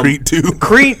should be Creed 2.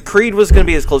 Creed was going to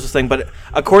be his closest thing, but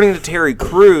according to Terry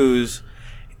Crews,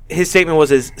 his statement was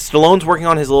Stallone's working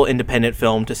on his little independent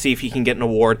film to see if he can get an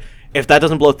award. If that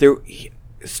doesn't blow through,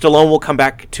 Stallone will come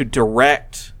back to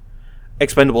direct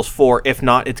Expendables 4. If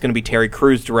not, it's going to be Terry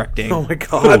Crews directing. Oh my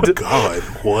god. Oh god,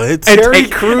 what?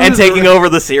 and Crews taking over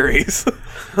the series.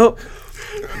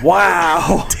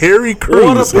 Wow. Terry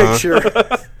Crews. What a picture.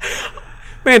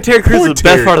 Man, Terry Crews Poor is the best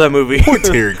Terry. part of that movie. Poor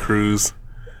Terry Crews.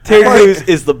 Terry Crews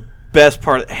is the best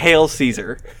part. Hail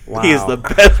Caesar. Wow. He is the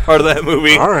best part of that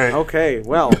movie. All right. Okay,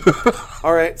 well.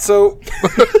 All right, so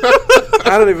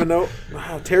I don't even know.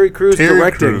 Wow, Terry Crews Terry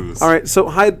directing. Crews. All right, so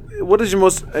what is your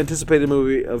most anticipated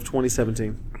movie of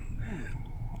 2017?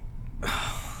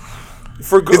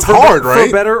 It's hard, right?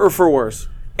 For better or for worse?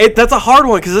 That's a hard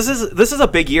one because this is a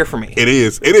big year for me. It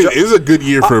is. It is a good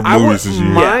year for movies this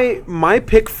year. My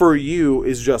pick for you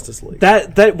is Justice League.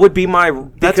 That would be my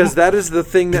Because that is the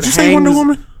thing that Did you hangs. say Wonder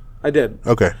Woman? I did.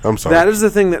 Okay, I'm sorry. That is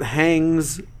the thing that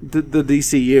hangs the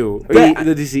DCU,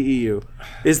 the DCEU,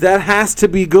 is that has to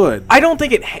be good. I don't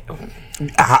think it.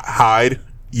 Hyde,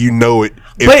 you know it.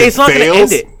 If But it it's not going to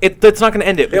fails, end it. That's not going to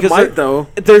end it. It might though.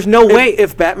 There's no way.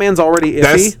 If Batman's already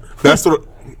iffy, That's what.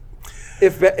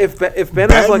 if Ben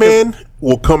Batman Affleck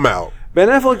will come out. Ben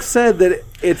Affleck said that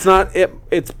it's not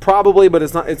it's probably, but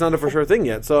it's not a for sure thing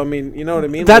yet. So I mean, you know what I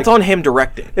mean? That's on him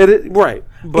directing. Right.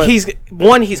 But He's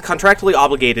contractually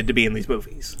obligated to be in these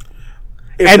movies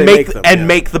if and they make them, and yes.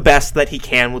 make the best that he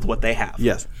can with what they have.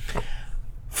 Yes.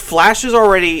 Flash is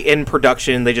already in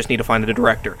production. They just need to find a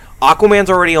director. Aquaman's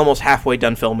already almost halfway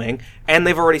done filming, and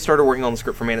they've already started working on the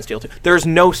script for Man of Steel 2. There's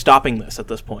no stopping this at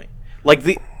this point. Like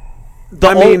you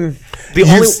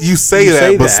say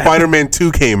that, but Spider-Man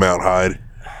 2 came out, Hyde.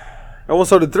 Oh, well,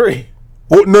 so did 3.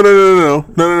 Oh, no.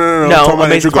 No,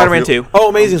 Amazing Spider-Man 2. Oh,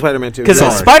 Amazing Spider-Man 2.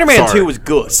 Because Spider-Man 2 was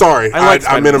good. Sorry,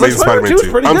 I meant Amazing Spider-Man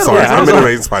 2. I'm sorry, I meant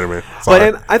Amazing Spider-Man.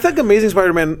 But I think Amazing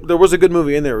Spider-Man, there was a good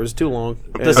movie in there. It was too long.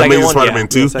 The second Amazing one, Spider-Man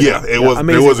 2? Yeah, it was.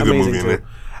 There was a good movie in there.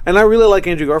 And I really like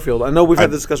Andrew Garfield. I know we've had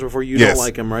this discussion before. You don't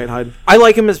like him, right, Hyde? I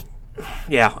like him as...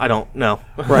 Yeah, I don't know.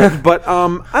 Right, but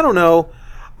I don't know.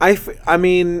 I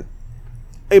mean,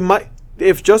 it might...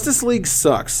 If Justice League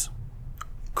sucks...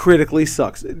 critically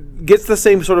sucks. It gets the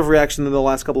same sort of reaction that the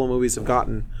last couple of movies have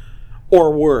gotten,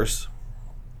 or worse.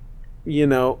 You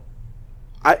know,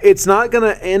 it's not going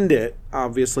to end it,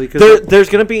 obviously. Cause there's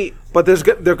going to be, but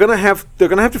they're going to have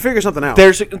to figure something out.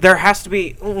 There has to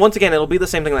be. Once again, it'll be the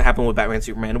same thing that happened with Batman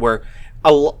Superman, where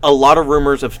a lot of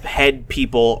rumors of head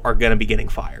people are going to be getting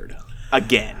fired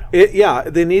again.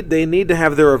 They need to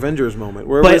have their Avengers moment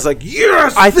where everybody's like,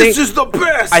 yes, this is the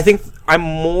best. I think I'm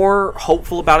more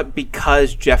hopeful about it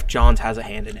because Jeff Johns has a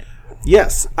hand in it.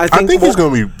 Yes, I think he's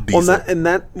going to be decent. And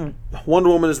that Wonder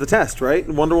Woman is the test, right?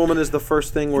 Wonder Woman is the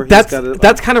first thing where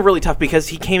that's kind of really tough because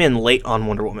he came in late on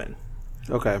Wonder Woman.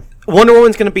 Okay. Wonder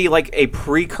Woman's going to be like a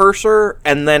precursor,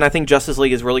 and then I think Justice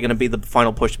League is really going to be the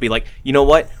final push to be like, you know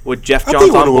what? With Jeff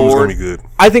Johns on board, be good.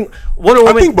 I think Wonder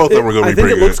Woman. I think both of them are going to be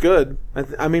pretty good. I think it looks good.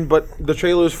 I mean, but the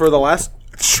trailers for the last.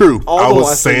 It's true. I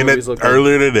was saying it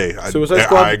earlier today. Suicide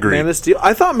Squad, I agree. Man of Steel.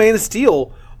 I thought Man of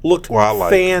Steel looked I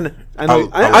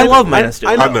love Man of Steel.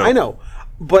 I know,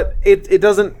 but it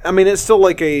doesn't. I mean, it's still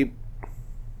like a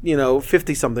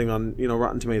 50 something on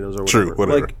Rotten Tomatoes or whatever. True,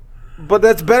 whatever. Like, but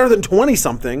that's better than 20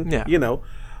 something. Yeah.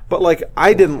 But like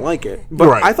I didn't like it.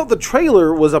 But I thought the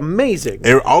trailer was amazing.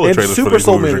 All the trailers for these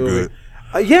movies are good.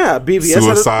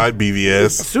 BVS.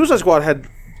 BVS. Suicide Squad had.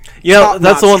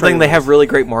 That's the one thing they have really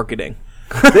great marketing.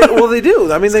 They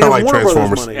do. I mean, they have like Warner Transformers.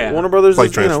 Brothers money. Yeah. Warner Brothers,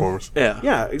 like Transformers.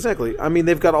 Yeah, exactly. I mean,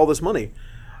 they've got all this money,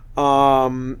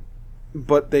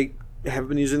 but they have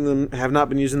not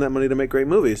been using that money to make great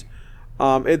movies.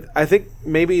 I think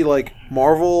maybe like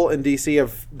Marvel and DC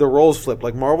have the roles flipped.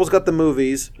 Like Marvel's got the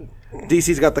movies,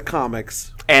 DC's got the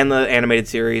comics and the animated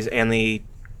series and the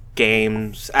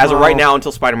games as of right now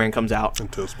until Spider-Man comes out.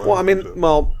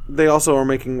 They also are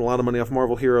making a lot of money off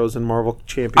Marvel Heroes and Marvel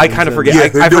Champions. I kind of forget.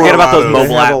 I forget about those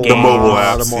mobile app games. The mobile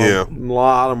apps, a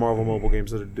lot of Marvel mobile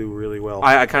games that do really well.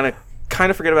 I kind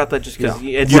of forget about that just because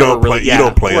you don't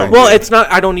play them. Well, it's not.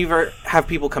 I don't even have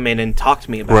people come in and talk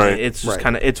to me about it. It's just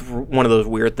it's one of those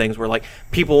weird things where like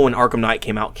people when Arkham Knight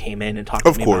came in and talked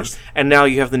to me about it. And now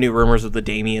you have the new rumors of the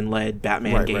Damian-led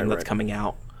Batman game that's coming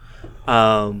out.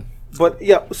 But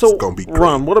yeah, so it's gonna be great.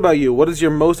 Ron, what about you? What is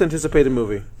your most anticipated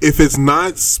movie? If it's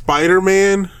not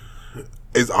Spider-Man,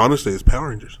 it's Power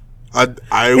Rangers.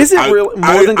 Is it real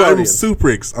more than Guardians? I'm super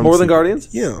excited. More than Guardians?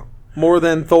 Yeah. More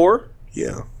than Thor?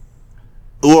 Yeah.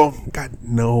 Well, God,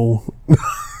 no.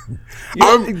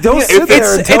 Don't sit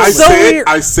there and tell me.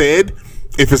 I said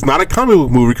if it's not a comic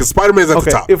book movie, because Spider-Man's at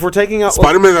the top. If we're taking out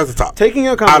Spider-Man's at the top, taking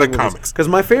out comics, because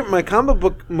my comic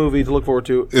book movie to look forward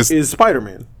to is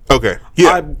Spider-Man. Okay,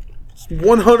 yeah, I'm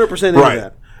 100% into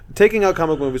that. Taking out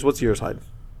comic movies, what's yours, Hyde?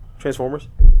 Transformers,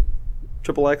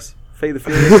 Triple X, Fate of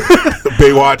the Furious,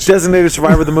 Baywatch, Designated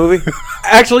Survivor the movie.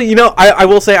 Actually, I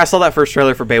will say I saw that first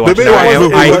trailer for Baywatch. The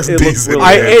Baywatch looks decent.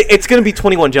 It's going to be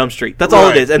 21 Jump Street. That's all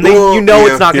it is, and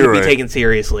it's not going to be taken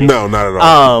seriously. No, not at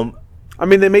all. I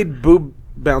mean, they made boob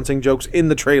bouncing jokes in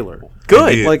the trailer.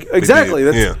 Good, exactly.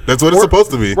 That's what it's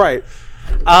supposed to be, right?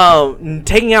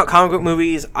 Taking out comic book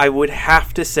movies, I would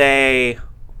have to say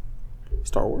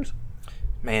Star Wars.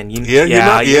 Man, you're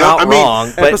not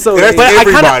wrong. But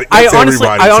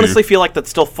I honestly feel like that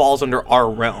still falls under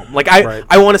our realm. Like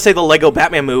I want to say the Lego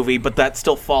Batman movie, but that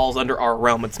still falls under our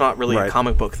realm. It's not really a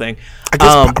comic book thing. I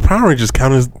guess Power Rangers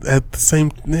count as at the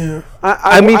same. Yeah.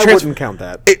 I wouldn't count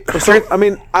that.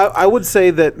 I would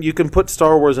say that you can put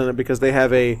Star Wars in it because they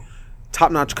have a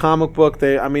top-notch comic book.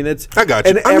 I got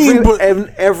you. And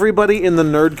everybody in the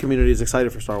nerd community is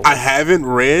excited for Star Wars. I haven't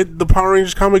read the Power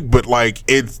Rangers comic, but like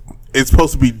it's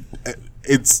supposed to be.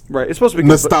 It's right. It's supposed to be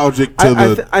nostalgic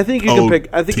good, to I think you can pick.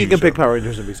 I think you can pick Power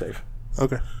Rangers and be safe.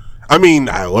 Okay. I mean,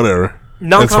 whatever.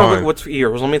 Non-comic book. What's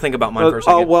yours? Let me think about mine for a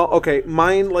second. Oh well, okay.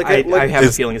 Mine, I have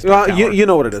a feeling it's you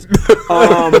know what it is.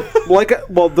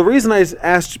 The reason I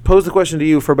posed the question to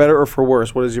you, for better or for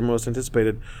worse, what is your most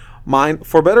anticipated? Mine,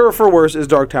 for better or for worse, is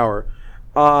Dark Tower.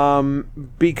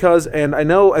 Because, and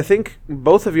I think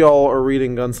both of y'all are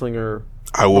reading Gunslinger.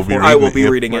 I will be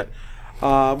reading it.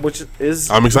 which is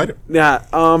I'm excited. Yeah,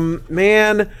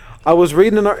 man, I was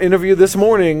reading an interview this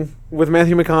morning with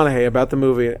Matthew McConaughey about the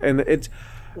movie, and it's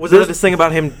Was there this thing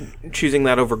about him choosing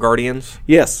that over Guardians?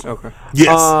 yes, Okay. Yes.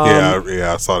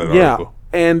 I saw that yeah, article.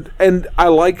 and I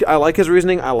like his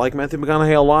reasoning. I like Matthew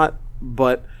McConaughey a lot,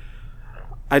 but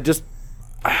I just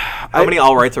How many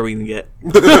all rights are we going to get?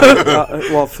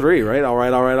 well 3, right? All right.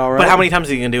 But how many times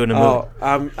are you going to do it in a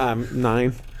movie? Oh,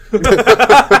 9,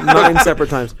 9 separate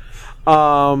times.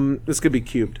 This could be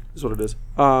cubed. Is what it is.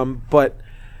 But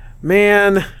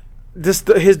man, his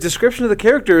description of the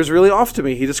character is really off to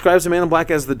me. He describes the Man in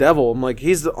Black as the devil. I'm like,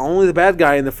 he's only the bad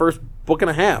guy in the first book and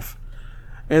a half.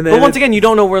 And then But once again, you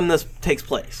don't know when this takes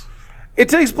place. it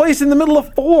takes place in the middle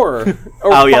of 4 or 5.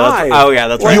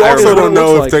 That's right. You I also remember. don't know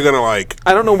looks if like. they're gonna like.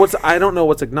 I don't know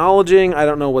what's acknowledging. I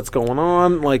don't know what's going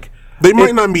on. Like They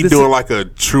might not be doing like a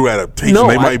true adaptation. No,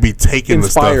 they might be taking the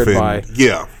stuff inspired and by.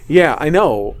 yeah. Yeah, I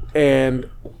know, and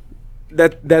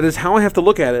that is how I have to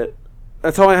look at it.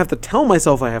 That's how I have to tell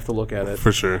myself I have to look at it.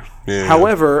 For sure. Yeah.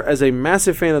 However, as a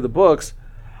massive fan of the books,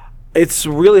 it's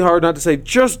really hard not to say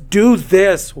just do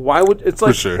this. Why would it's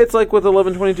like sure. it's like with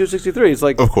 11/22/63. It's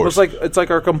like Of course. it's like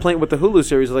our complaint with the Hulu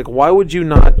series. Like why would you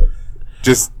not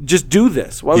just do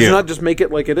this? Why would you Yeah. not just make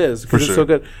it like it is? Because it's sure. so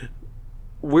good.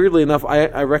 Weirdly enough,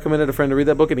 I recommended a friend to read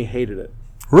that book and he hated it.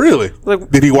 really.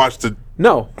 Like- Did he watch the?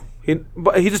 No,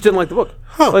 but he just didn't like the book.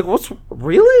 Huh. Like what's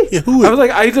really? Yeah, who is- I was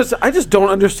like, I just don't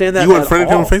understand that. You at unfriended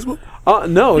him all. on Facebook?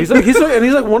 No, he's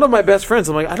like one of my best friends.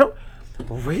 I'm like, I don't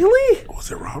really.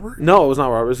 Was it Robert? No, it was not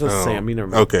Robert. It was just Oh. Sam. You never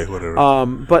mind. Okay, whatever.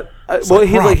 But well, like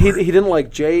he Robert. didn't like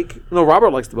Jake. No,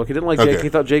 Robert likes the book. He didn't like Jake. Okay. He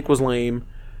thought Jake was lame.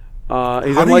 He How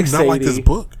didn't do you like not Sadie. like this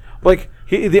book? Like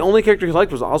the only character he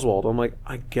liked was Oswald. I'm like,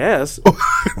 I guess.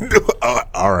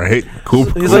 All right, cool.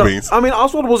 He's Cool like, beans. I mean,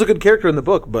 Oswald was a good character in the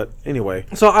book, but anyway.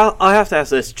 So I'll have to ask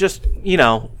this, just,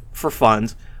 for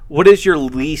funds. What is your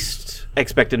least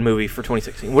expected movie for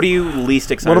 2016? What are you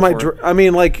least excited What am for? I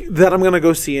mean, like that I'm gonna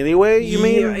go see anyway. You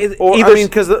mean? Yeah, Or either I mean,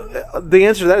 because the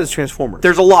answer to that is Transformers.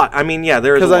 There's a lot. I mean, yeah,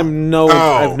 there is a Because lot.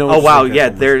 I have no. Oh, wow, interest in yeah,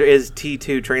 Transformers. there is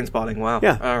T2 Trainspotting. Wow.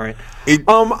 Yeah. All right.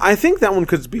 I think that one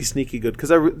could be sneaky good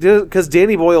because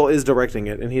Danny Boyle is directing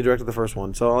it and he directed the first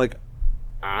one. So like,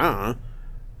 I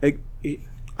don't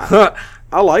know.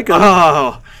 I like him.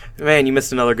 Oh, man, you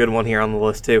missed another good one here on the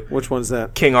list, too. Which one's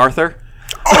that? King Arthur.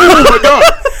 Oh my god,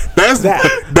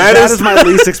 that is my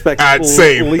least expected.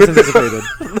 Same. Least anticipated.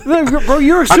 No, bro,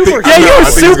 you're I super. think- Yeah, I know, you were I think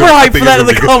it's super gonna- I hyped think for that it's in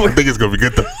the gonna be good. comic. I think it's gonna be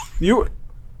good though. You.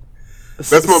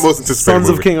 That's my most anticipated Sons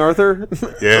of movie. King Arthur.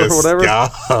 Yes. or whatever.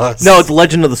 No, it's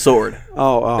Legend of the Sword. They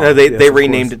yes, of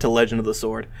renamed course. it to Legend of the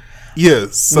Sword.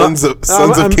 Yes. Sons of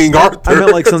I'm- King Arthur. I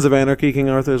meant like Sons of Anarchy. King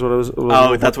Arthur is what I was.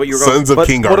 Oh, that's what you were going Sons of But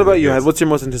King what Arthur. about you, yes. Ed? What's your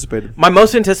most anticipated? My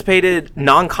most anticipated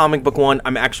non-comic book one,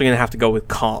 I'm actually going to have to go with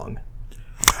Kong.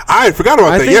 I forgot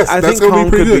about that. Yes, I that's think going to Kong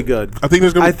be pretty could good. be good. I think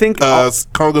there's going I to be think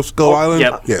Kong of Skull Island.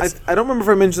 yep. Yes. I don't remember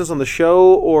if I mentioned this on the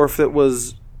show or if it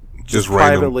was Just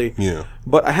random. privately. Yeah.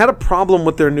 But I had a problem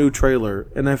with their new trailer,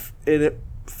 and it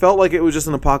felt like it was just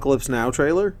an Apocalypse Now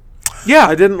trailer. Yeah.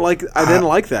 I didn't like that. I didn't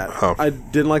like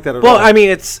that at all. Well, I mean,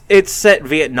 it's set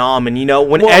Vietnam, and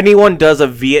when anyone does a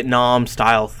Vietnam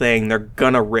style thing, they're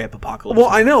gonna rip Apocalypse. Well,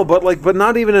 I know, but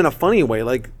not even in a funny way.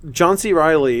 Like John C.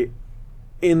 Reilly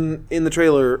in the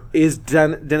trailer is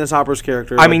Dennis Hopper's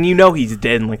character. I mean, he's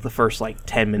dead in like the first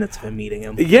 10 minutes of him meeting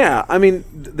him. yeah. I mean,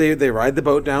 they ride the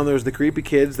boat down. There's the creepy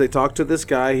kids. They talk to this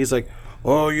guy. He's like,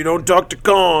 "Oh, you don't talk to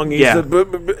Kong." He's Yeah.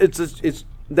 it's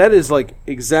that is like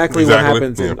exactly what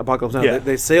happens in Apocalypse Now. Yeah.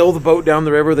 They sail the boat down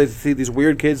the river. They see these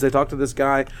weird kids. They talk to this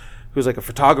guy who's like a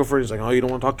photographer. He's like, "Oh, you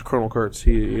don't want to talk to Colonel Kurtz.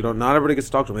 Not everybody gets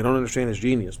to talk to him. They don't understand his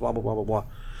genius." Blah blah blah blah blah.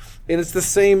 And it's the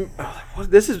same.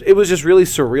 It was just really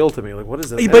surreal to me. Like, what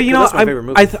is this? But that's my favorite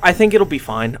movie. I think it'll be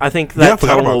fine. I think Yeah, I that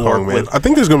forgot tone about will Kong, work man. with. I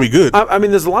think there's going to be good. I mean,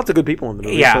 there's lots of good people in the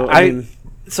movie. Yeah, so, I mean,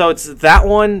 so it's that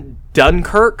one,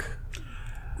 Dunkirk.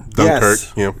 Dunkirk.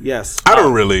 yes, Yeah. yes. I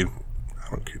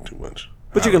don't care too much.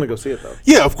 But you're gonna go see it though.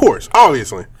 Yeah, of course.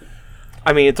 Obviously.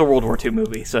 I mean, it's a World War II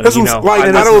movie, so That's what's like.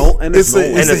 and I it's don't. Nolan- and it's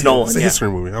Nolan. And it's Nolan, It's a yeah. history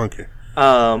movie. I don't care.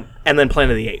 and then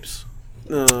Planet of the Apes.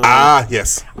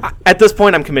 Yes. At this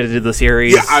point, I'm committed to the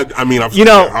series. Yeah, I mean,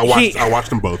 I watched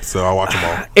them both, so I watch them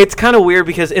all. It's kind of weird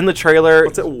because in the trailer,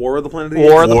 What's it? War of the Planet of the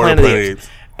War Apes? of the War of Planet of the Planet Apes.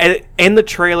 And in the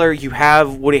trailer, you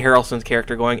have Woody Harrelson's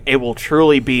character going, "It will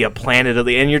truly be a planet of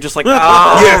the," and you're just like, "Oh."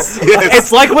 Yes.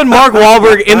 It's like when Mark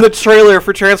Wahlberg in the trailer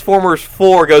for Transformers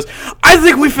 4 goes, "I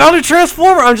think we found a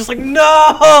Transformer." I'm just like,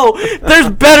 "No, there's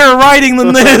better writing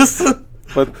than this."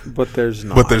 But there's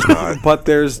not. But there's not. But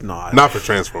there's not. Not for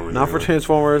Transformers. Not for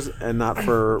Transformers, and not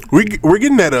for. We're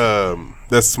getting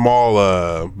that small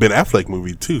Ben Affleck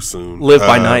movie too soon. Live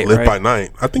by Night. Live right? by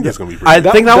Night. I think that's gonna be. I Pretty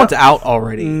think that that- one's out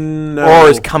already, No, or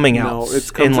is coming out. No,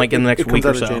 it's in the next comes week out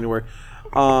or in so. January.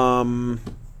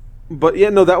 But yeah,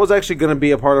 no, that was actually going to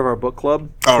be a part of our book club.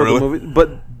 Oh, for the really? movie,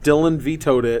 but Dylan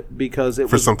vetoed it because it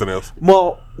for was something else.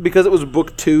 Well, because it was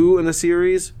book 2 in a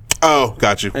series. Oh,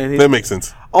 got you. And he- That makes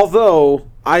sense. Although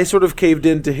I sort of caved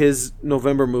into his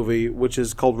November movie, which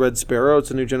is called Red Sparrow. It's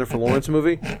a new Jennifer Lawrence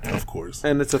movie, Of course.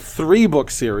 and it's a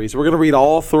 3-book series. We're going to read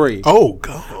all 3 Oh,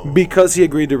 go. because he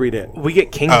agreed to read it. We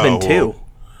get Kingsman Oh, 2 well.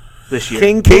 this year.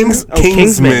 Kingsman 2.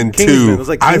 Kingsman. It was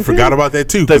like I Kingsman? forgot about that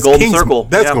too. The 'cause Golden Circle.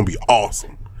 That's Yeah. gonna be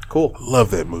awesome. Cool.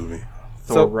 Love that movie.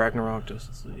 Thor, So- Ragnarok,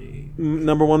 Justice League.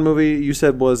 Number 1 movie you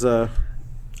said was I'm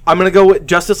gonna go with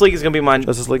Justice League is gonna be mine.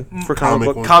 Justice League for Comic comic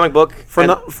book. one. Comic book. For, and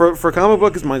not, for comic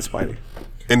book is mine Spidey.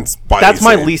 And Spidey that's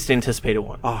my said- least anticipated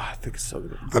one. Oh, I think it's so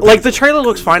good. Like the trailer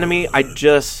looks fine to me. I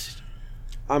just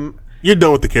You're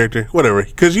done with the character, whatever,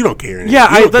 because you don't care. yeah,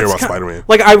 you don't care that's about Spider-Man.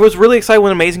 Like I was really excited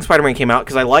when Amazing Spider-Man came out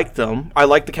because I liked them. I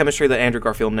liked the chemistry that Andrew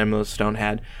Garfield and Emma Stone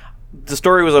had. The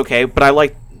story was okay, but I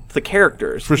liked the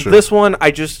characters. For sure. This one,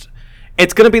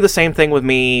 it's gonna be the same thing with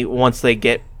me once they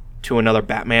get to another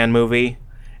Batman movie,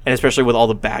 and especially with all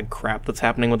the bad crap that's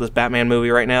happening with this Batman movie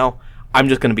right now. I'm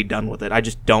just gonna be done with it. I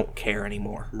just don't care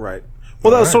anymore. Right.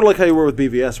 Well, that was sort of like how you were with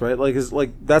BVS, right? Like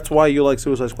that's why you like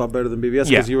Suicide Squad better than BVS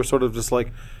because Yeah. you were sort of just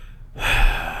like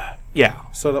Yeah.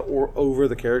 sort of over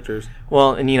the characters.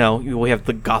 Well, and we have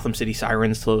the Gotham City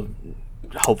Sirens to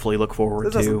hopefully look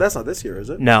forward to. That's not this year, is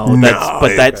it? No,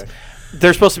 okay.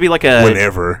 There's supposed to be like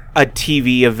Whenever. a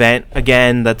TV event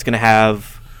again that's going to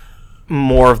have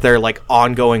more of their like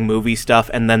ongoing movie stuff,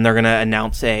 and then they're going to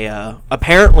announce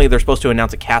apparently they're supposed to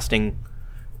announce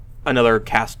another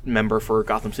cast member for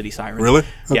Gotham City Sirens. Really?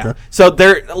 Yeah. Okay. So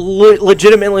there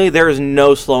legitimately there is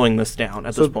no slowing this down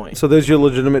at this point. So there's your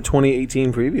legitimate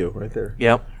 2018 preview right there.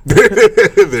 Yep. There you go.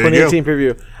 2018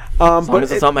 preview. As long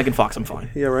as it's not Megan Fox, I'm fine.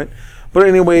 Yeah, right. But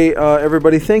anyway,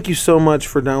 everybody, thank you so much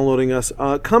for downloading us.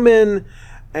 Come in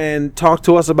and talk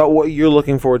to us about what you're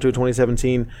looking forward to in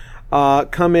 2017.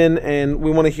 Come in and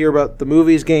we want to hear about the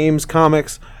movies, games,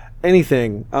 comics,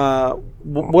 anything.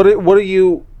 What are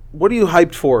you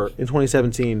hyped for in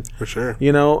 2017? For sure.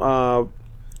 You know,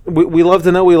 we love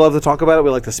to know. We love to talk about it. We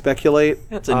like to speculate.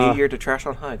 Yeah, it's a new year to trash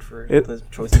on Hyde for it- the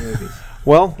choice of movies.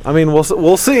 Well, I mean, we'll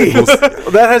see.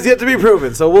 That has yet to be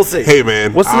proven, so we'll see. Hey,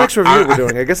 man. What's the next review I- we're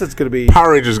doing? I guess it's going to be.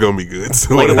 Power Rangers gonna be good.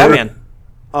 So Lego whatever. Batman,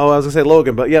 Oh, I was going to say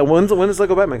Logan, but yeah, when does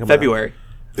Lego Batman come out? February.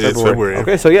 Yeah, it's February.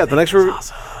 Okay, so yeah, the next review.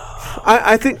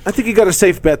 I think you got a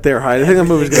safe bet there, Hyde. I think that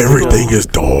movie's going to Everything is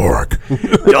dark.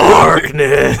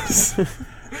 Darkness.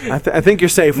 I think you're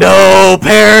safe. No,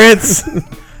 parents.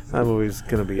 That movie's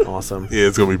going to be awesome. Yeah,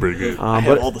 it's gonna be pretty good. I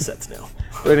have all the sets now.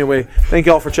 But anyway, thank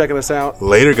you all for checking us out.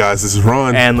 Later, guys. This is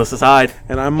Ron. And this is Hyde.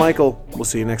 And I'm Michael. We'll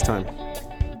see you next time.